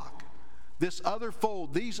 This other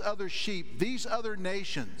fold, these other sheep, these other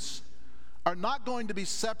nations are not going to be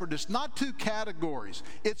separate. It's not two categories.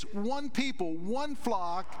 It's one people, one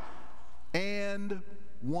flock, and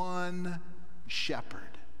one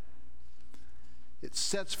shepherd. It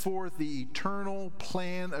sets forth the eternal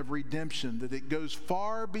plan of redemption, that it goes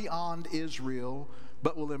far beyond Israel,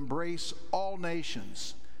 but will embrace all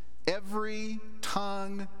nations, every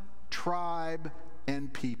tongue, tribe,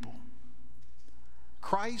 and people.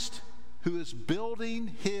 Christ, who is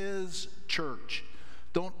building his church.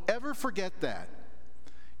 Don't ever forget that.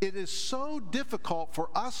 It is so difficult for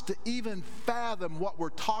us to even fathom what we're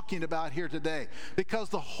talking about here today, because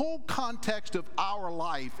the whole context of our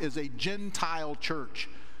life is a Gentile church.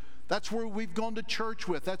 That's where we've gone to church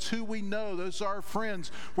with. That's who we know. Those are our friends.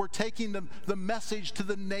 We're taking the message to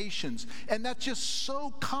the nations. And that's just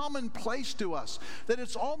so commonplace to us that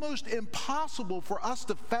it's almost impossible for us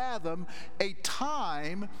to fathom a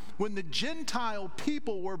time when the Gentile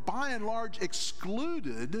people were by and large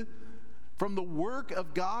excluded from the work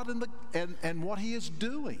of God and what he is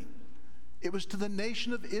doing. It was to the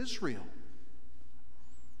nation of Israel.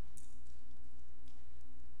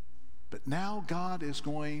 But now God is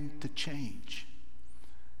going to change.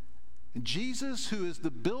 And Jesus, who is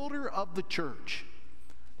the builder of the church,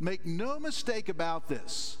 make no mistake about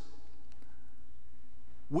this.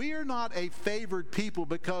 We are not a favored people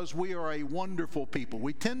because we are a wonderful people.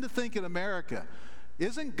 We tend to think in America,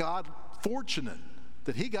 isn't God fortunate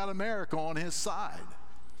that he got America on his side?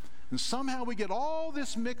 And somehow we get all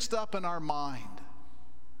this mixed up in our mind.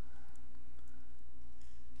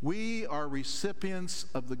 We are recipients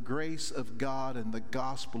of the grace of God and the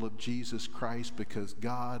gospel of Jesus Christ because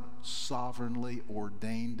God sovereignly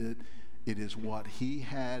ordained it. It is what he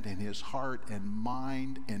had in his heart and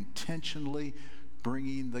mind, intentionally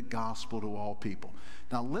bringing the gospel to all people.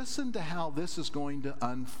 Now listen to how this is going to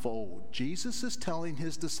unfold. Jesus is telling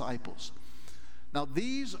his disciples. Now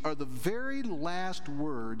these are the very last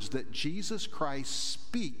words that Jesus Christ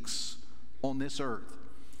speaks on this earth.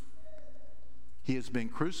 He has been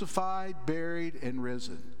crucified, buried, and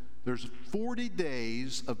risen. There's 40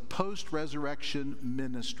 days of post-resurrection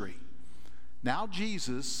ministry. Now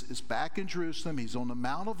Jesus is back in Jerusalem. He's on the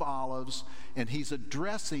Mount of Olives, and he's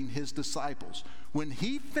addressing his disciples. When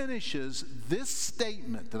he finishes this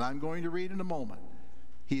statement that I'm going to read in a moment,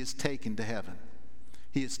 he is taken to heaven.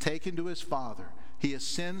 He is taken to his Father. He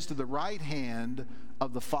ascends to the right hand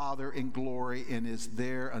of the Father in glory and is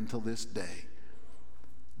there until this day.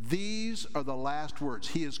 These are the last words.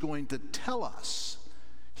 He is going to tell us.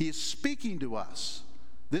 He is speaking to us.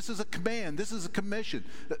 This is a command. This is a commission.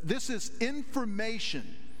 This is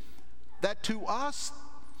information that to us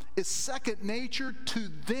is second nature. To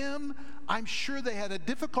them, I'm sure they had a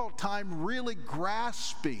difficult time really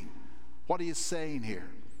grasping what he is saying here.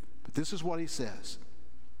 But this is what he says.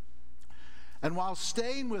 And while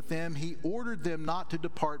staying with them, he ordered them not to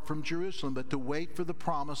depart from Jerusalem, but to wait for the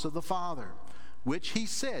promise of the Father, which he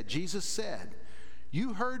said, Jesus said,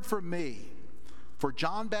 "You heard from me. For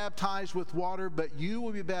John baptized with water, but you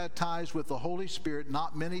will be baptized with the Holy Spirit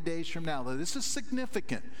not many days from now." Now, this is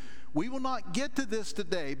significant. We will not get to this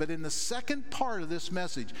today, but in the second part of this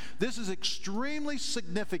message, this is extremely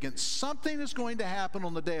significant. Something is going to happen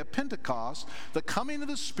on the day of Pentecost, the coming of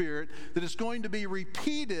the Spirit, that is going to be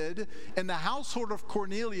repeated in the household of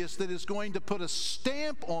Cornelius, that is going to put a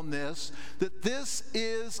stamp on this, that this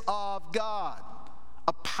is of God.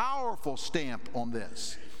 A powerful stamp on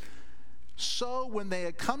this. So when they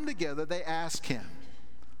had come together, they asked him,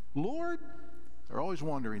 "Lord," they're always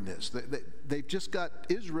wondering this. They've just got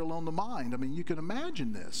Israel on the mind. I mean, you can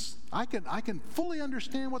imagine this. I can fully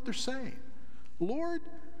understand what they're saying. "Lord,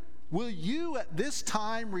 will you at this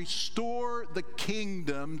time restore the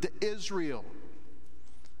kingdom to Israel?"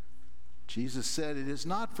 Jesus said, "It is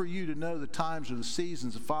not for you to know the times or the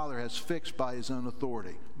seasons the Father has fixed by his own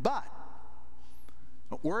authority. But,"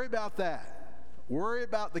 don't worry about that. Worry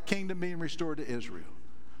about the kingdom being restored to Israel.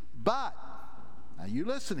 "But," now you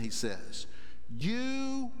listen, he says,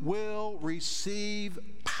 "you will receive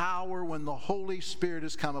power when the Holy Spirit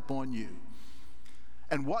has come upon you.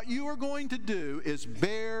 And what you are going to do is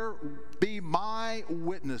be my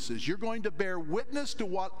witnesses." You're going to bear witness to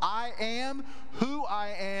what I am, who I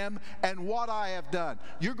am, and what I have done.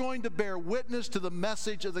 You're going to bear witness to the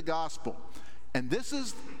message of the gospel. And this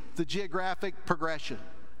is the geographic progression.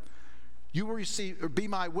 You will be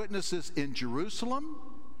my witnesses in Jerusalem,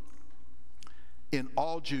 in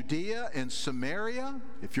all Judea and Samaria.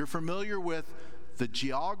 If you're familiar with the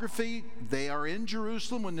geography, they are in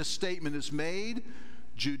Jerusalem when this statement is made.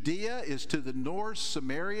 Judea is to the north,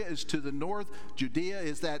 Samaria is to the north. Judea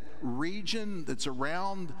is that region that's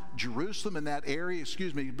around Jerusalem in that area.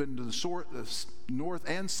 Been to the north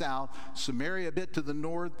and south. Samaria a bit to the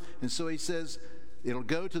north. And so he says, it'll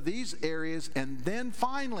go to these areas, and then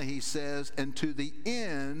finally he says, "and to the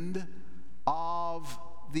end of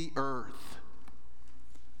the earth."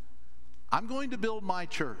 I'm going to build my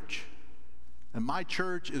church, and my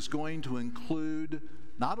church is going to include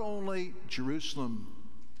not only Jerusalem,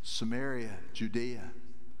 Samaria, Judea,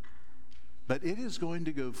 but it is going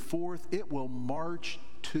to go forth. It will march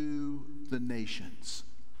to the nations.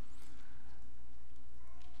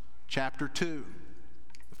 Chapter 2,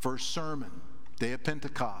 the first sermon. Day of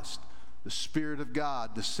Pentecost, the Spirit of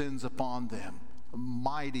God descends upon them,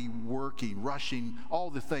 mighty working, rushing, all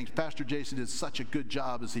the things. Pastor Jason did such a good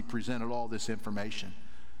job as he presented all this information.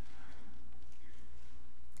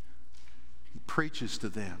 He preaches to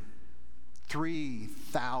them.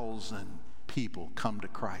 3,000 people come to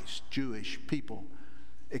Christ. Jewish people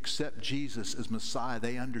accept Jesus as Messiah.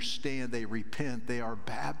 They understand, they repent, they are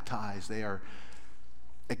baptized, they are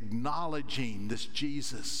acknowledging this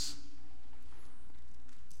Jesus.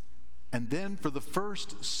 And then for the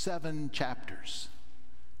first 7 chapters,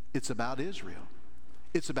 it's about Israel.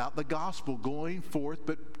 It's about the gospel going forth,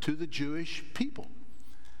 but to the Jewish people.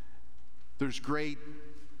 There's great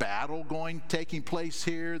battle taking place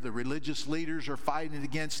here. The religious leaders are fighting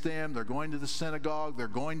against them. They're going to the synagogue. They're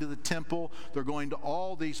going to the temple. They're going to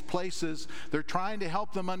all these places. They're trying to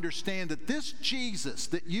help them understand that this Jesus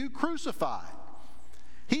that you crucified,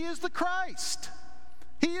 he is the Christ.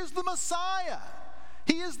 He is the Messiah.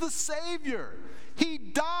 He is the Savior. He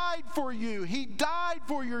died for you. He died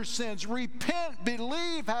for your sins. Repent,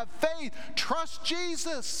 believe, have faith. Trust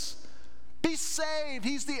Jesus. Be saved.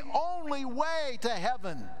 He's the only way to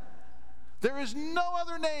heaven. There is no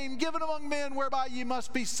other name given among men whereby you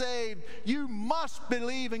must be saved. You must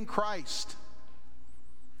believe in Christ.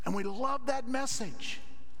 And we love that message.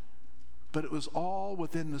 But it was all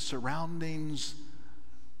within the surroundings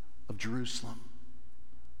of Jerusalem.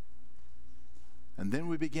 And then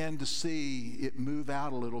we began to see it move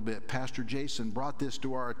out a little bit. Pastor Jason brought this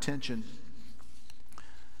to our attention.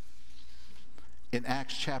 in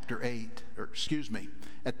Acts chapter 8,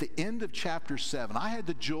 at the end of chapter 7, I had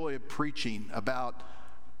the joy of preaching about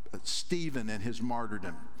Stephen and his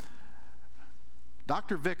martyrdom.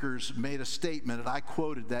 Dr. Vickers made a statement that I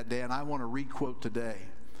quoted that day, and I want to re-quote today.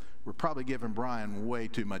 We're probably giving Brian way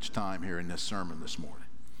too much time here in this sermon this morning.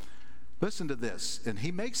 Listen to this, and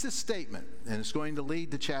he makes this statement, and it's going to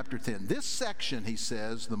lead to chapter 10. This section, he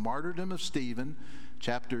says, the martyrdom of Stephen,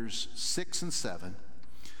 chapters 6 and 7,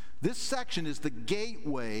 this section is the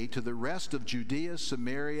gateway to the rest of Judea,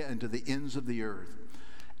 Samaria, and to the ends of the earth.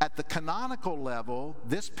 At the canonical level,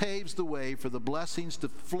 this paves the way for the blessings to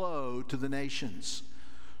flow to the nations.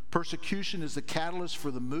 Persecution is the catalyst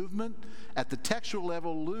for the movement. At the textual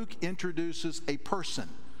level, Luke introduces a person,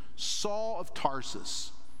 Saul of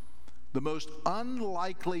Tarsus, the most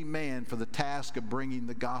unlikely man for the task of bringing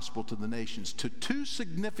the gospel to the nations, to two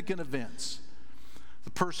significant events. The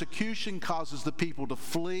persecution causes the people to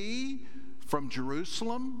flee from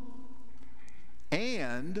Jerusalem,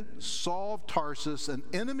 and Saul of Tarsus, an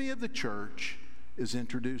enemy of the church, is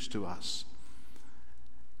introduced to us.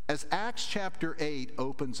 As Acts chapter 8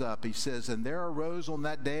 opens up, he says, "And there arose on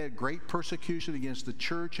that day a great persecution against the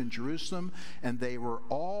church in Jerusalem, and they were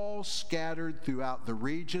all scattered throughout the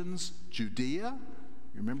regions, Judea."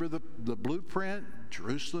 You remember the blueprint?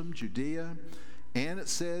 Jerusalem, Judea. And it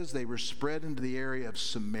says they were spread into the area of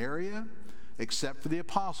Samaria, except for the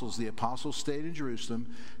apostles. The apostles stayed in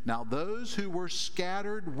Jerusalem. Now those who were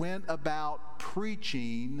scattered went about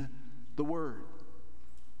preaching the word.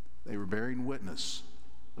 They were bearing witness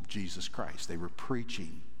of Jesus Christ. They were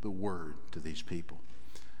preaching the word to these people.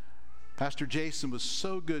 Pastor Jason was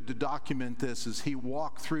so good to document this as he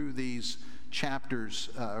walked through these chapters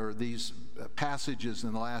or these passages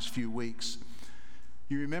in the last few weeks.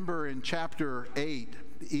 You remember in chapter 8,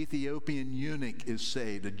 the Ethiopian eunuch is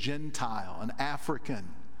saved, a Gentile, an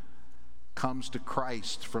African, comes to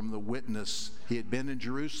Christ from the witness. He had been in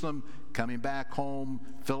Jerusalem, coming back home.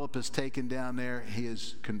 Philip is taken down there. He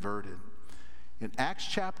is converted. In Acts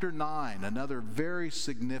chapter 9, another very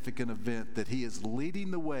significant event that he is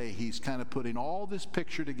leading the way, he's kind of putting all this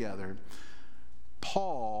picture together.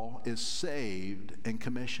 Paul is saved and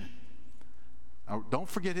commissioned. Now, don't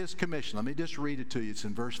forget his commission. Let me just read it to you. It's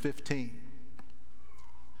in verse 15.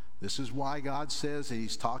 This is why God says,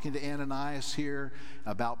 he's talking to Ananias here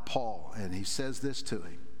about Paul, and he says this to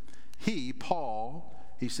him. He, Paul,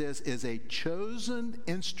 he says, is a chosen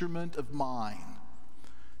instrument of mine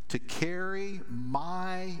to carry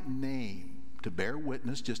my name, to bear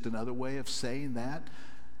witness, just another way of saying that,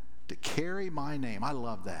 to carry my name. I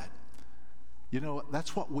love that. You know,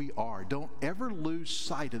 that's what we are. Don't ever lose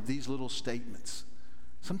sight of these little statements.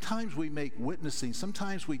 Sometimes we make witnessing,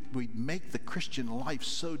 sometimes we make the Christian life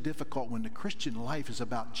so difficult when the Christian life is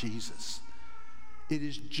about Jesus. It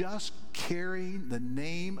is just carrying the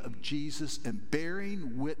name of Jesus and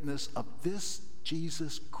bearing witness of this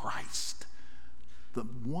Jesus Christ, the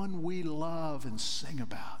one we love and sing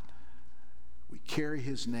about. We carry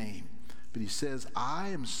his name. But he says,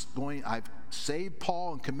 I've saved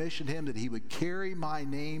Paul and commissioned him that he would carry my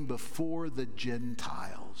name before the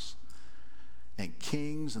Gentiles and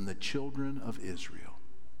kings and the children of Israel.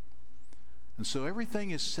 And so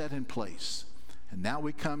everything is set in place. And now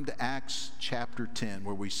we come to Acts chapter 10,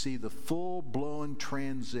 where we see the full-blown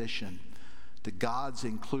transition to God's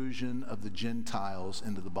inclusion of the Gentiles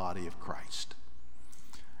into the body of Christ.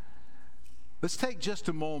 Let's take just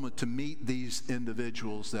a moment to meet these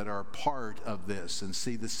individuals that are part of this and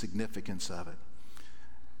see the significance of it.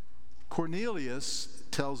 Cornelius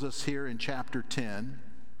tells us here in chapter 10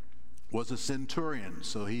 was a centurion,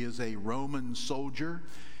 so he is a Roman soldier.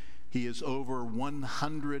 He is over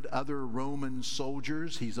 100 other Roman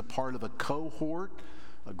soldiers. He's a part of a cohort,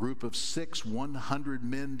 a group of 6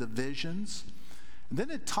 100-men divisions. And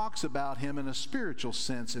then it talks about him in a spiritual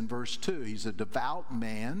sense in verse 2. He's a devout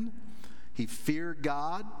man. He feared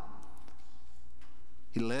God.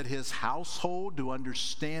 He led his household to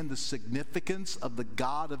understand the significance of the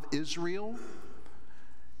God of Israel.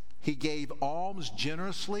 He gave alms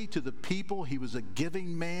generously to the people. He was a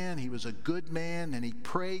giving man. He was a good man. And he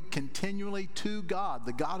prayed continually to God,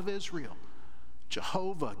 the God of Israel,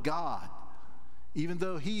 Jehovah, God. Even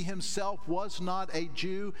though he himself was not a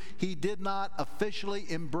Jew, he did not officially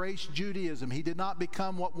embrace Judaism. He did not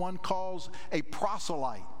become what one calls a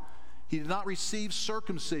proselyte. He did not receive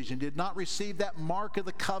circumcision, did not receive that mark of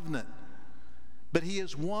the covenant. But he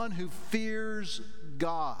is one who fears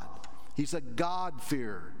God. He's a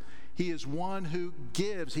God-fearer. He is one who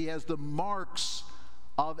gives. He has the marks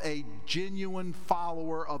of a genuine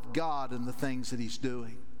follower of God in the things that he's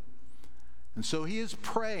doing. And so he is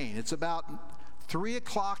praying. It's about 3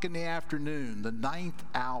 o'clock in the afternoon, the 9th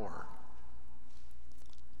hour.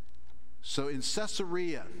 So in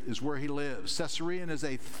Caesarea is where he lives. Caesarea is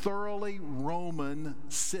a thoroughly Roman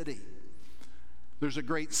city. There's a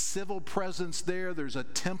great civil presence there. There's a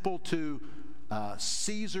temple to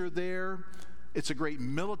Caesar there. It's a great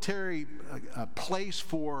military place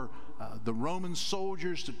for the Roman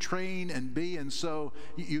soldiers to train and be. And so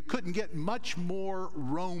you couldn't get much more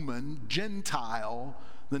Roman, Gentile,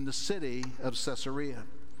 than the city of Caesarea.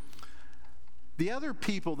 The other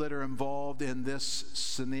people that are involved in this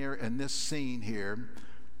scenario, in this scene here,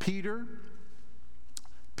 Peter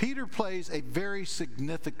plays a very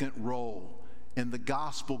significant role in the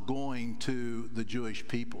gospel going to the Jewish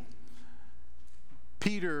people.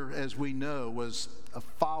 Peter, as we know, was a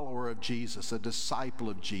follower of Jesus, a disciple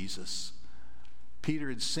of Jesus. Peter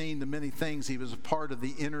had seen the many things. He was a part of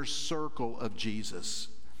the inner circle of Jesus.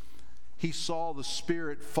 He saw the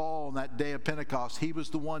Spirit fall on that day of Pentecost. He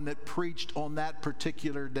was the one that preached on that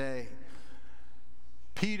particular day.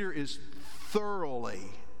 Peter is thoroughly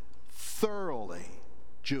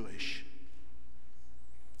Jewish.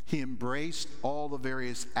 He embraced all the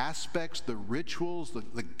various aspects, the rituals,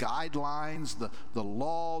 the guidelines, the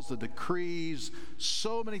laws, the decrees,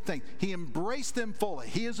 so many things. He embraced them fully.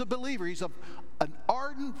 He is a believer. He's an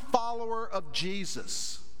ardent follower of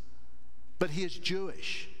Jesus. But he is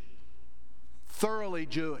Jewish. Thoroughly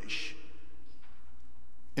Jewish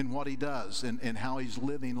in what he does and how he's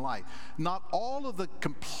living life. Not all of the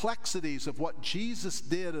complexities of what Jesus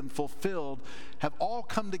did and fulfilled have all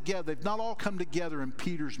come together. They've not all come together in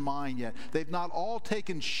Peter's mind yet. They've not all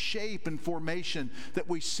taken shape and formation that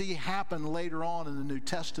we see happen later on in the New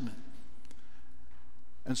Testament.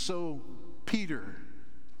 And so Peter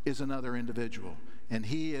is another individual. And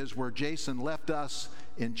he is where Jason left us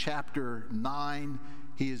in chapter 9.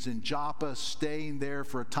 He is in Joppa, staying there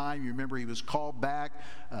for a time. You remember he was called back.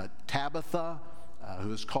 Tabitha,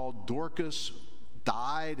 who is called Dorcas,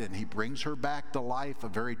 died, and he brings her back to life. A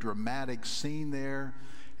very dramatic scene there.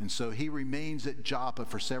 And so he remains at Joppa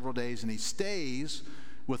for several days, and he stays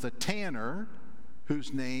with a tanner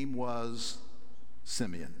whose name was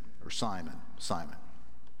Simon.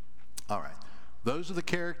 All right. Those are the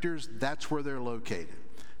characters. That's where they're located.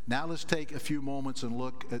 Now let's take a few moments and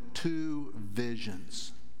look at two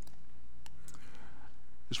visions.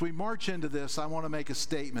 As we march into this, I want to make a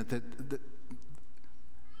statement that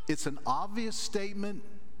it's an obvious statement,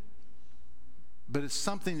 but it's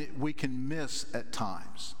something that we can miss at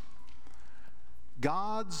times.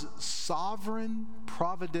 God's sovereign,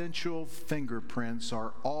 providential fingerprints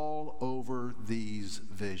are all over these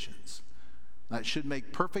visions. That should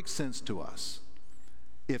make perfect sense to us.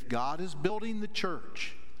 If God is building the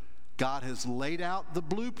church, God has laid out the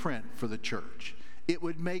blueprint for the church. It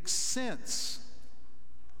would make sense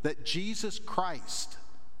that Jesus Christ,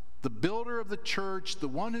 the builder of the church, the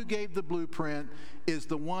one who gave the blueprint, is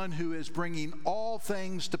the one who is bringing all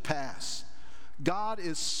things to pass. God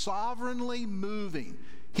is sovereignly moving.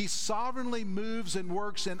 He sovereignly moves and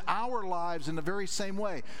works in our lives in the very same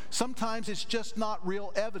way. Sometimes it's just not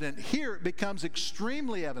real evident. Here it becomes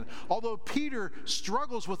extremely evident. Although Peter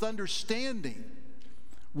struggles with understanding,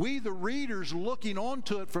 we, the readers looking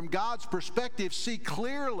onto it from God's perspective, see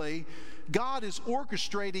clearly God is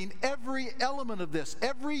orchestrating every element of this,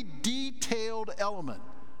 every detailed element.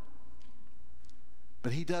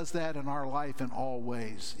 But he does that in our life in all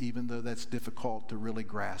ways, even though that's difficult to really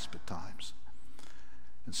grasp at times.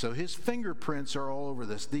 And so his fingerprints are all over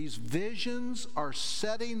this. These visions are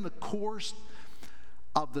setting the course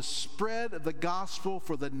of the spread of the gospel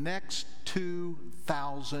for the next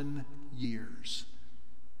 2,000 years.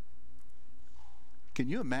 Can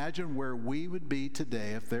you imagine where we would be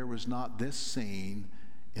today if there was not this scene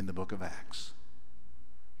in the book of Acts?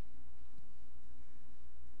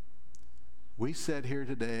 We sit here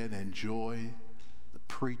today and enjoy the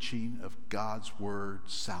preaching of God's word,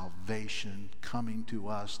 salvation coming to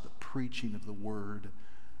us, the preaching of the word,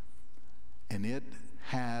 and it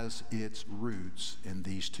has its roots in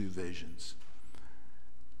these two visions.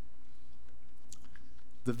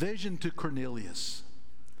 The vision to Cornelius.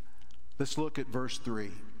 Let's look at verse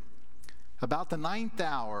 3. About the 9th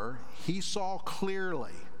hour, he saw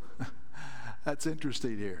clearly. That's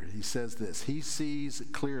interesting here. He says this. He sees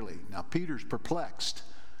clearly. Now, Peter's perplexed,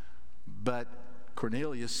 but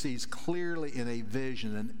Cornelius sees clearly in a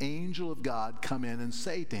vision an angel of God come in and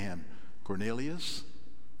say to him, Cornelius.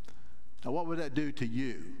 Now, what would that do to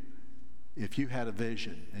you if you had a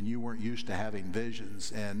vision and you weren't used to having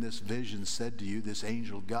visions, and this vision said to you, this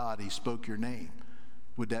angel of God, he spoke your name?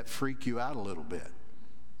 Would that freak you out a little bit?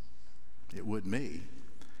 It would me.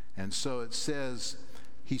 And so it says,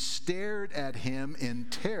 he stared at him in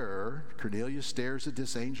terror. Cornelius stares at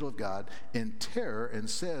this angel of God in terror and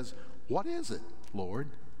says, "What is it,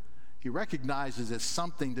 Lord?" He recognizes it's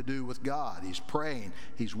something to do with God. He's praying,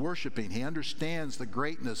 he's worshiping, he understands the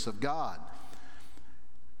greatness of God.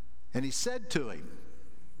 And he said to him,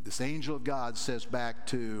 this angel of God says back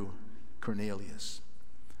to Cornelius,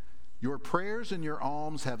 "Your prayers and your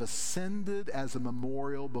alms have ascended as a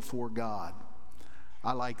memorial before God."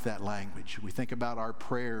 I like that language. We think about our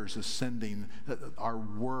prayers ascending, our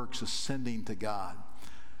works ascending to God.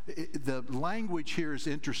 The language here is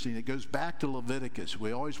interesting. It goes back to Leviticus.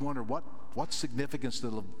 We always wonder what significance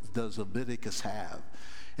does Leviticus have?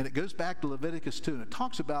 And it goes back to Leviticus 2, and it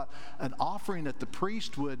talks about an offering that the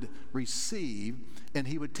priest would receive, and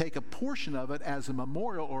he would take a portion of it as a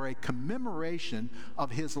memorial or a commemoration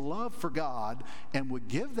of his love for God and would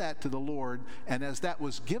give that to the Lord. And as that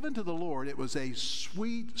was given to the Lord, it was a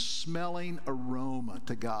sweet-smelling aroma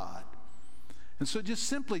to God. And so it just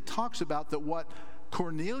simply talks about that what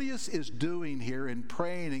Cornelius is doing here in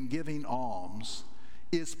praying and giving alms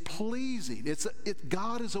is pleasing.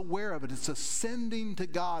 God is aware of it. It's ascending to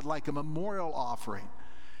God like a memorial offering.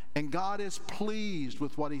 And God is pleased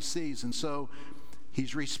with what he sees. And so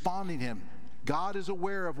he's responding to him. God is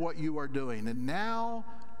aware of what you are doing. And now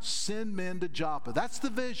send men to Joppa. That's the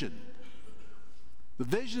vision. The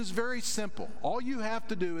vision is very simple. All you have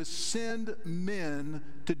to do is send men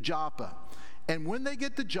to Joppa. And when they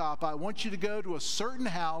get to Joppa, I want you to go to a certain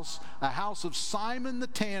house, a house of Simon the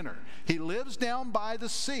tanner. He lives down by the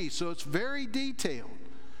sea, so it's very detailed.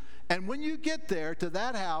 And when you get there to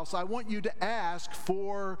that house, I want you to ask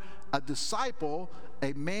for a disciple,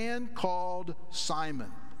 a man called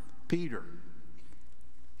Simon, Peter.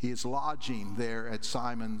 He is lodging there at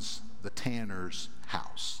Simon's the tanner's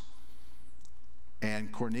house.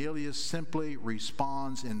 And Cornelius simply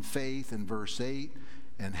responds in faith in verse 8.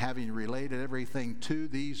 And having related everything to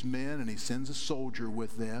these men, and he sends a soldier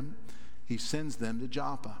with them, he sends them to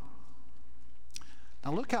Joppa.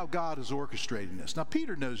 Now look how God is orchestrating this. Now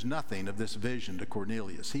Peter knows nothing of this vision to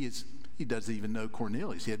Cornelius. He doesn't even know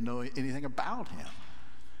Cornelius. He didn't know anything about him.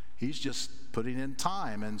 He's just putting in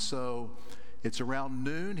time. And so it's around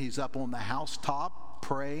noon. He's up on the housetop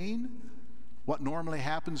praying. What normally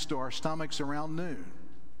happens to our stomachs around noon?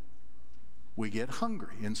 We get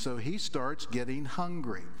hungry. And so he starts getting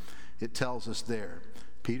hungry. It tells us there.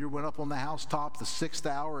 Peter went up on the housetop the 6th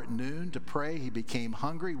hour at noon to pray. He became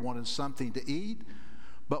hungry, wanted something to eat.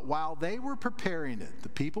 But while they were preparing it, the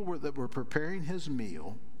people that were preparing his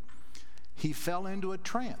meal, he fell into a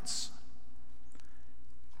trance.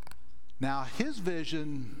 Now, his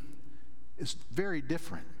vision is very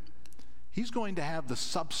different. He's going to have the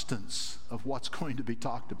substance of what's going to be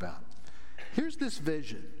talked about. Here's this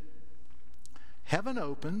vision. Heaven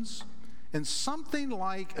opens, and something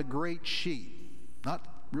like a great sheet, not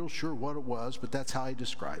real sure what it was, but that's how he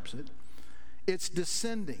describes it. It's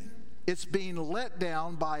descending. It's being let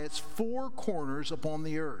down by its 4 corners upon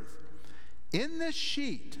the earth. In this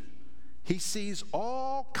sheet, he sees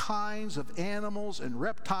all kinds of animals and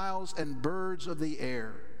reptiles and birds of the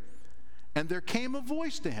air. And there came a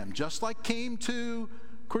voice to him, just like came to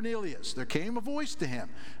Cornelius. There came a voice to him.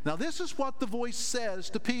 Now this is what the voice says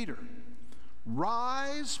to Peter.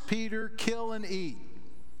 "Rise, Peter, kill and eat."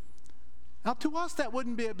 Now, to us, that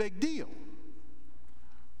wouldn't be a big deal.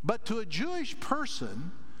 But to a Jewish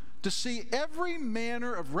person, to see every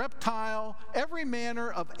manner of reptile, every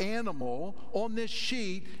manner of animal on this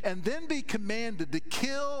sheet, and then be commanded to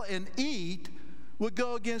kill and eat, would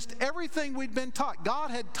go against everything we'd been taught.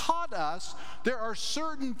 God had taught us there are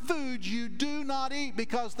certain foods you do not eat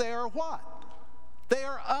because they are what? They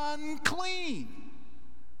are unclean.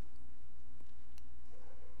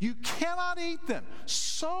 You cannot eat them.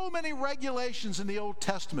 So many regulations in the Old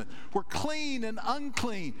Testament were clean and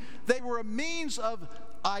unclean. They were a means of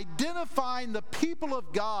identifying the people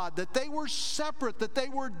of God, that they were separate, that they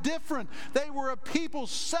were different. They were a people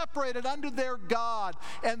separated under their God,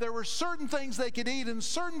 and there were certain things they could eat and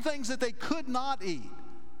certain things that they could not eat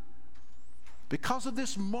because of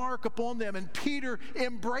this mark upon them. And Peter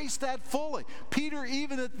embraced that fully. Peter,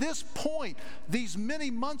 even at this point, these many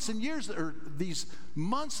months and years, or these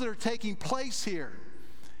months that are taking place here,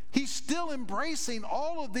 he's still embracing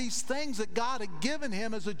all of these things that God had given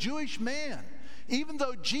him as a Jewish man, even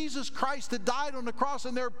though Jesus Christ had died on the cross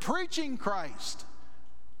and they're preaching Christ.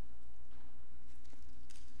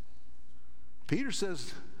 Peter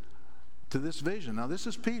says to this vision, now this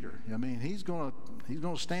is Peter. I mean, he's going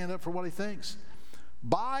to stand up for what he thinks.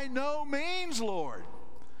 "By no means, Lord."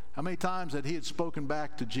 How many times that he had spoken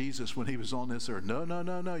back to Jesus when he was on this earth? No,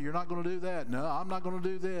 you're not going to do that. No, I'm not going to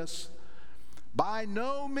do this. By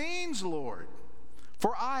no means, Lord,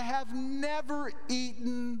 for I have never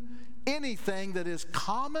eaten anything that is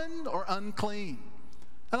common or unclean.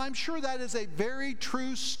 And I'm sure that is a very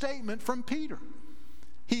true statement from Peter.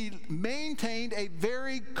 He maintained a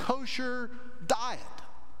very kosher diet.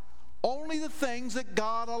 Only the things that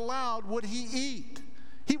God allowed would he eat.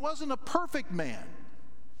 He wasn't a perfect man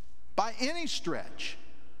by any stretch,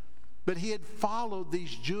 but he had followed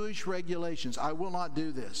these Jewish regulations. I will not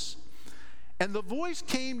do this. And the voice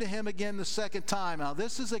came to him again the second time. Now,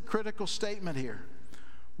 this is a critical statement here.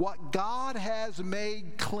 What God has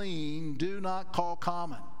made clean, do not call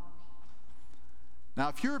common. Now,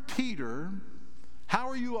 if you're Peter, how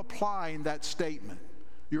are you applying that statement?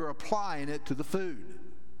 You're applying it to the food.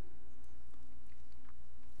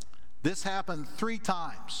 This happened 3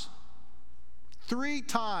 times. 3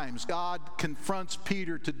 times God confronts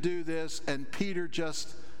Peter to do this, and Peter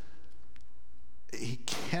he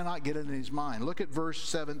cannot get it in his mind. Look at verse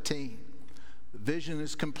 17. The vision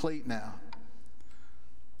is complete now.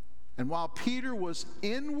 And while Peter was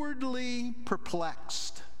inwardly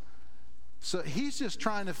perplexed, so he's just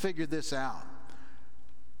trying to figure this out.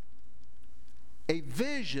 He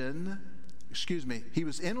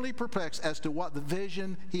was inwardly perplexed as to what the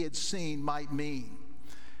vision he had seen might mean.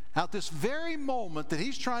 At this very moment that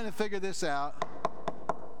he's trying to figure this out,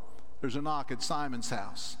 there's a knock at Simon's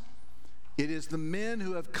house. It is the men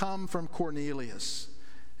who have come from Cornelius.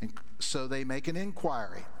 And so they make an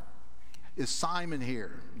inquiry. Is Simon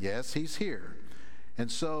here? Yes, he's here. And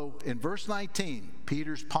so in verse 19,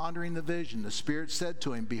 Peter's pondering the vision. The Spirit said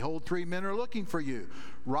to him, behold, 3 men are looking for you.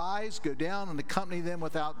 Rise, go down and accompany them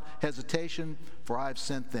without hesitation, for I have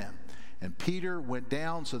sent them. And Peter went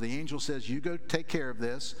down, so the angel says, you go take care of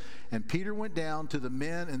this. And Peter went down to the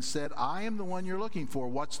men and said, I am the one you're looking for.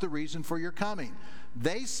 What's the reason for your coming?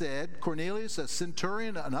 They said, Cornelius, a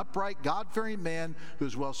centurion, an upright, God-fearing man who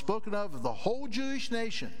is well spoken of the whole Jewish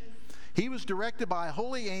nation. He was directed by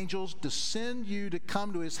holy angels to send you to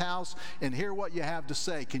come to his house and hear what you have to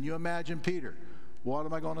say. Can you imagine Peter? What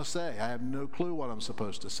am I going to say? I have no clue what I'm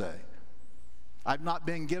supposed to say. I've not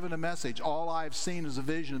been given a message. All I've seen is a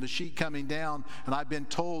vision of the sheet coming down, and I've been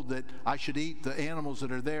told that I should eat the animals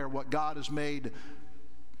that are there. What God has made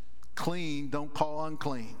clean, don't call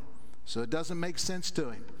unclean. So it doesn't make sense to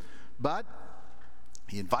him. But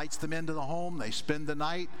he invites them into the home. They spend the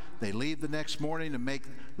night. They leave the next morning to make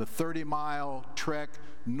the 30-mile trek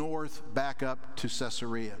north back up to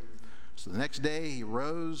Caesarea. So the next day he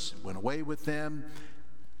rose, went away with them.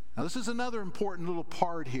 Now this is another important little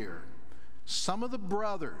part here. Some of the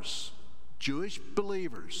brothers, Jewish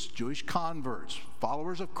believers, Jewish converts,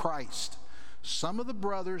 followers of Christ, some of the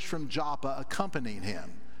brothers from Joppa accompanied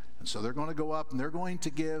him. And so they're going to go up and they're going to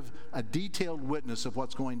give a detailed witness of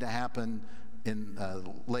what's going to happen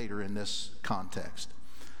later in this context.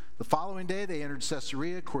 The following day they entered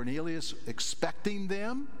Caesarea, Cornelius expecting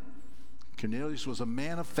them. Cornelius was a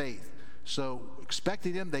man of faith. So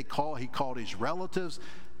expecting them, he called his relatives.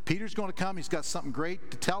 Peter's going to come. He's got something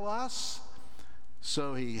great to tell us.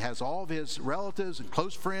 So he has all of his relatives and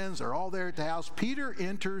close friends. They're all there at the house. Peter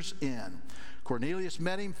enters in. Cornelius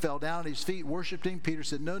met him, fell down at his feet, worshiped him. Peter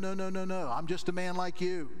said, no, I'm just a man like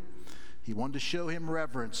you. He wanted to show him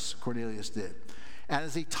reverence, Cornelius did. And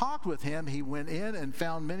as he talked with him, he went in and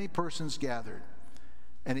found many persons gathered.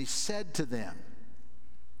 And he said to them,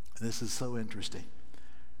 this is so interesting,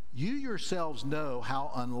 you yourselves know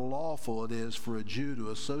how unlawful it is for a Jew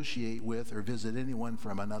to associate with or visit anyone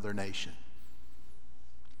from another nation.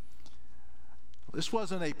 This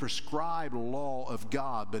wasn't a prescribed law of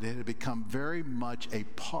God, but it had become very much a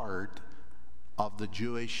part of the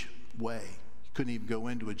Jewish way. You couldn't even go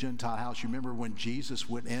into a Gentile house. You remember when Jesus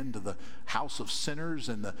went into the house of sinners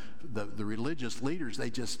and the religious leaders,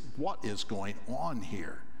 what is going on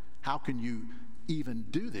here? How can you even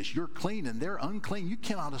do this? You're clean and they're unclean. You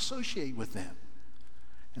cannot associate with them.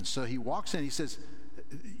 And so he walks in, he says,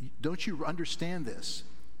 don't you understand this?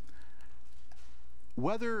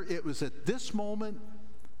 Whether it was at this moment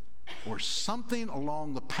or something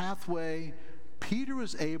along the pathway, Peter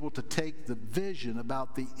was able to take the vision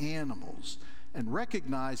about the animals and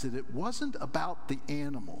recognize that it wasn't about the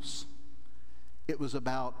animals. It was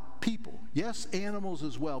about people. Yes, animals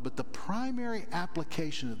as well, but the primary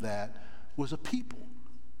application of that was a people.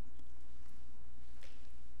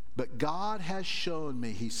 But God has shown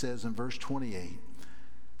me, he says in verse 28,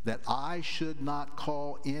 that I should not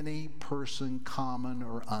call any person common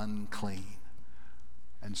or unclean.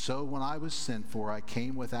 And so when I was sent for, I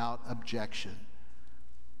came without objection.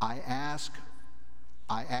 I asked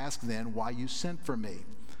then why you sent for me.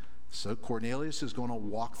 So Cornelius is going to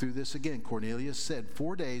walk through this again. Cornelius said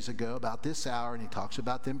 4 days ago about this hour, and he talks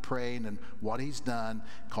about them praying and what he's done,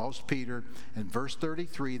 calls Peter. And verse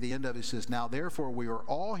 33, the end of it says, now therefore we are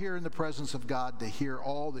all here in the presence of God to hear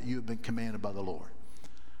all that you have been commanded by the Lord.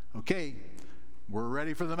 Okay, we're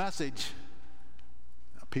ready for the message.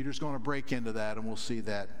 Now, Peter's going to break into that, and we'll see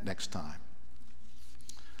that next time.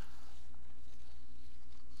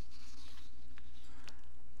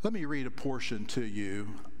 Let me read a portion to you.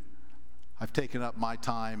 I've taken up my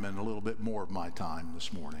time and a little bit more of my time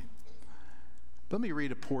this morning. Let me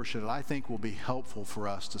read a portion that I think will be helpful for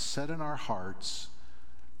us to set in our hearts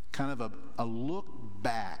kind of a look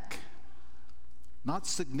back, not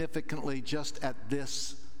significantly just at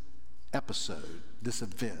this episode, this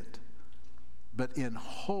event, but in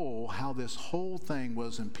whole, how this whole thing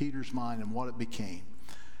was in Peter's mind and what it became.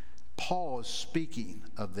 Paul is speaking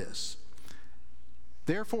of this.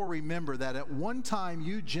 Therefore remember that at one time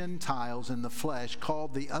you Gentiles in the flesh,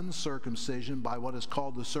 called the uncircumcision by what is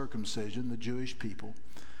called the circumcision, the Jewish people,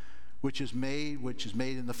 which is made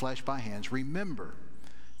in the flesh by hands, remember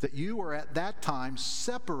that you were at that time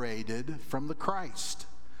separated from the Christ,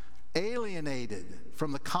 alienated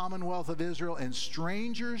from the commonwealth of Israel, and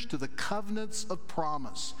strangers to the covenants of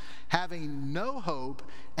promise, having no hope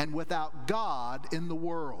and without God in the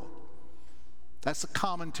world. That's the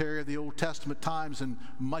commentary of the Old Testament times and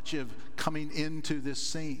much of coming into this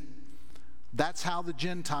scene. That's how the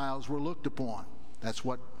Gentiles were looked upon. That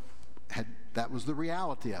was the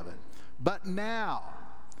reality of it. But now,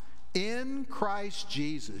 in Christ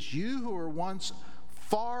Jesus, you who were once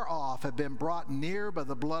far off have been brought near by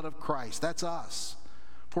the blood of Christ. That's us.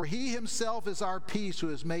 For he himself is our peace, who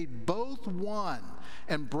has made both one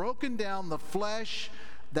and broken down the flesh,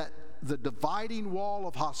 the dividing wall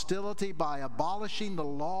of hostility, by abolishing the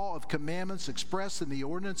law of commandments expressed in the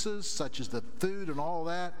ordinances, such as the food and all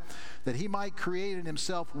that he might create in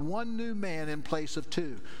himself one new man in place of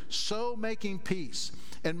two, so making peace,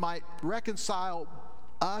 and might reconcile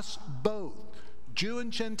us both, Jew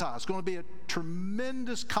and Gentile. It's going to be a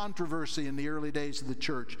tremendous controversy in the early days of the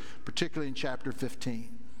church, particularly in chapter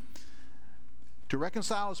 15. To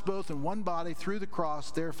reconcile us both in one body through the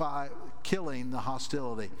cross, thereby killing the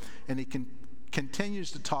hostility. And he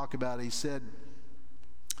continues to talk about it. He said,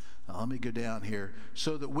 let me go down here.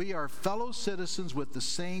 So that we are fellow citizens with the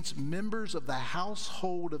saints, members of the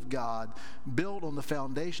household of God, built on the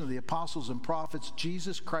foundation of the apostles and prophets,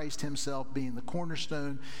 Jesus Christ himself being the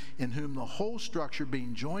cornerstone, in whom the whole structure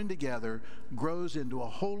being joined together grows into a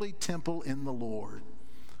holy temple in the Lord.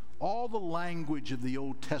 All the language of the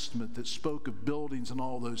Old Testament that spoke of buildings and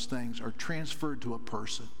all those things are transferred to a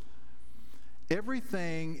person.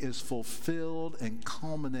 Everything is fulfilled and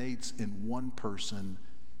culminates in one person,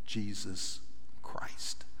 Jesus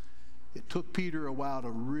Christ. It took Peter a while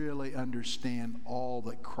to really understand all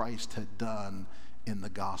that Christ had done in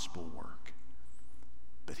the gospel work,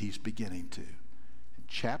 but he's beginning to. And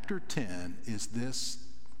chapter 10 is this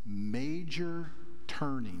major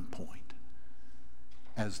turning point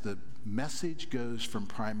as the message goes from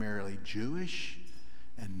primarily Jewish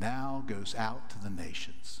and now goes out to the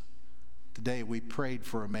nations. Today we prayed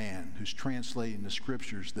for a man who's translating the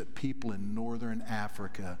scriptures that people in northern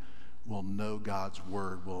Africa will know God's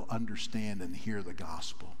word, will understand and hear the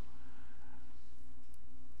gospel.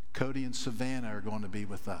 Cody and Savannah are going to be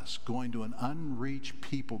with us, going to an unreached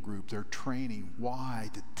people group. They're training. Why?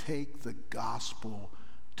 To take the gospel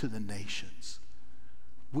to the nations.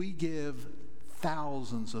 We give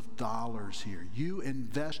thousands of dollars here. You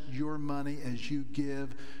invest your money as you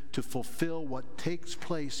give to fulfill what takes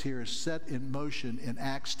place here, is set in motion in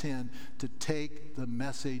Acts 10 to take the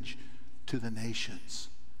message to the nations.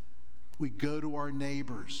 We go to our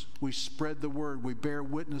neighbors. We spread the word. We bear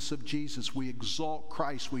witness of Jesus. We exalt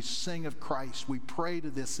Christ. We sing of Christ. We pray to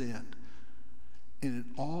this end. And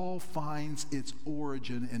it all finds its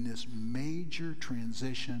origin in this major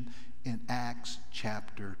transition in Acts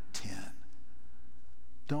chapter 10.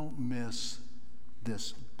 Don't miss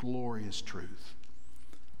this glorious truth.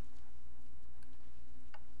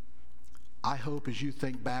 I hope as you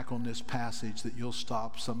think back on this passage that you'll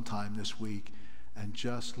stop sometime this week and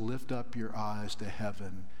just lift up your eyes to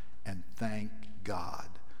heaven and thank God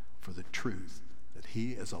for the truth that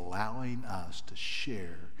he is allowing us to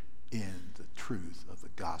share in the truth of the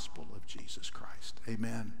gospel of Jesus Christ.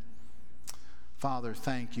 Amen. Father,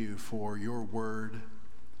 thank you for your word.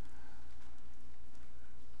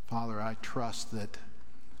 Father, I trust that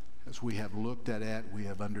as we have looked at it, we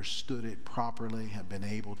have understood it properly, have been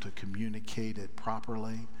able to communicate it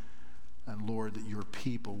properly, and Lord, that your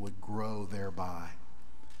people would grow thereby.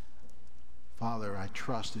 Father, I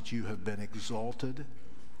trust that you have been exalted.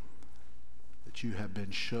 that you have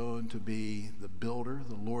been shown to be the builder,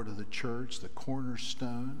 the Lord of the church, the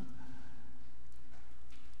cornerstone.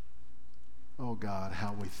 Oh God,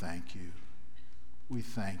 how we thank you. We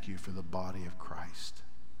thank you for the body of Christ.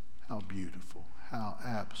 How beautiful, how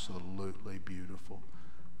absolutely beautiful.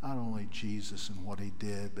 Not only Jesus and what he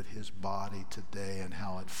did, but his body today and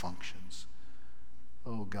how it functions.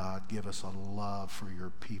 Oh God, give us a love for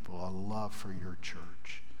your people, a love for your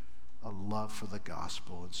church, a love for the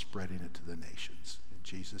gospel and spreading it to the nations. In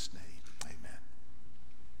Jesus' name, amen.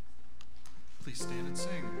 Please stand and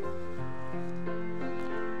sing.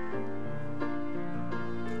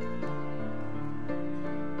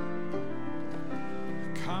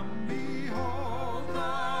 Come behold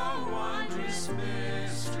the wondrous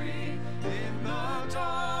mystery in the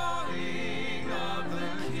dawning of the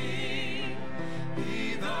King.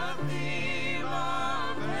 Be the theme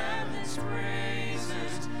of heaven's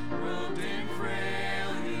praises, robed in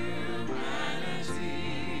frail humanity.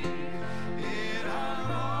 In our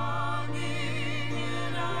longing,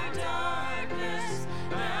 in our darkness,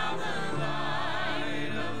 now the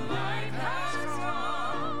light of life has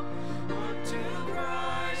come. Look to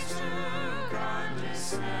Christ who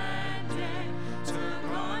condescended, took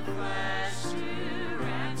on flesh to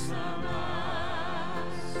ransom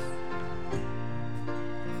us.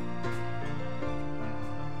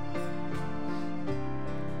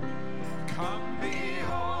 Come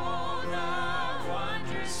behold the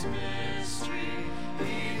wondrous mystery,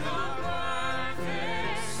 he the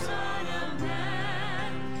perfect Son of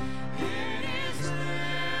Man. In his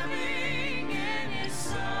living, in his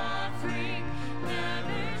suffering,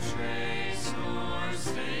 never trace nor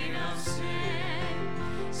stain of sin.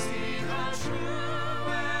 See the true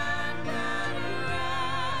and better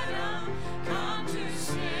Adam come to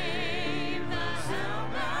save the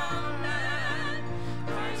hell-bound man.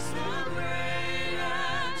 Christ the great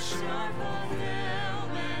and sure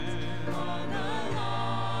fulfillment of the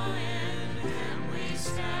law, in him we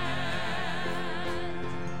stand.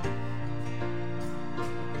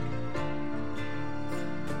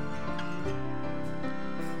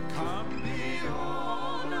 Come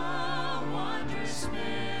behold a wondrous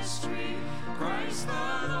mystery, Christ the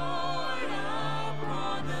Lord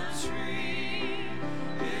upon the tree.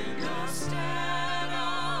 In the stead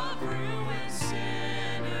of ruined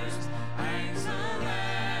sinners hangs the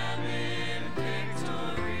Lamb in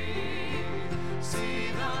victory.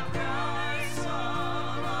 See the price of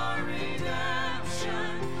our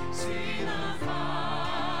redemption, see the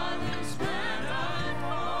Father's plan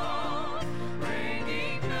unfold,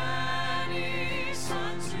 bringing many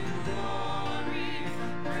sons to glory,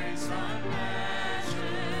 grace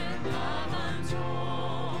unmeasured, love untold.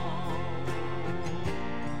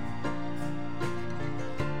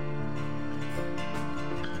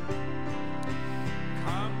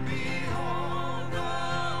 Come behold the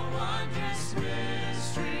wondrous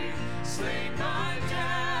mystery, slain by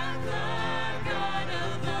death, the God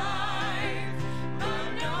of life. But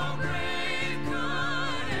no grave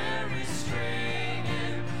could e'er restrain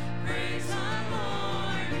him. Praise the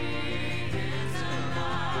Lord, he is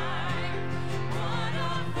alive. What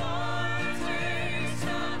a foretaste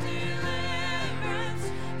of deliverance,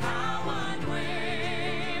 how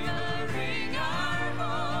unwavering our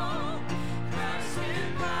hope. Christ in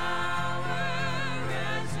power,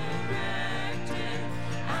 resurrected,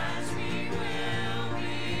 as we will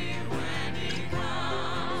be when he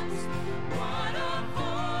comes. What a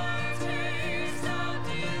foretaste of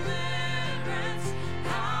deliverance,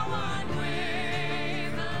 how unwavering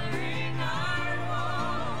our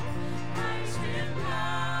hope. Christ in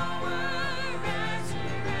power,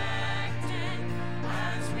 resurrected,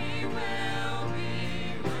 as we will be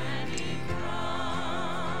when he comes.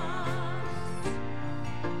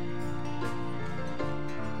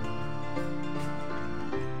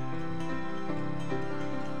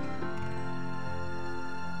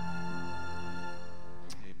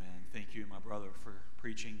 Amen. Thank you, my brother, for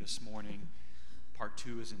preaching this morning. Part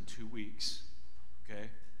 2 is in 2 weeks. Okay?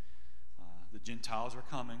 The Gentiles are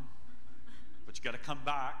coming, but you got to come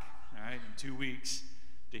back, all right, in 2 weeks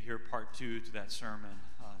to hear part 2 to that sermon.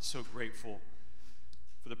 So grateful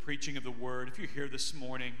for the preaching of the word. If you're here this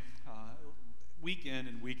morning, week in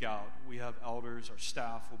and week out, we have elders, our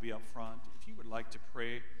staff will be up front. If you would like to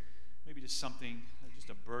pray, maybe just something, just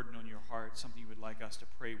a burden on your heart, something you would like us to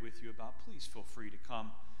pray with you about, please feel free to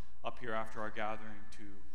come up here after our gathering to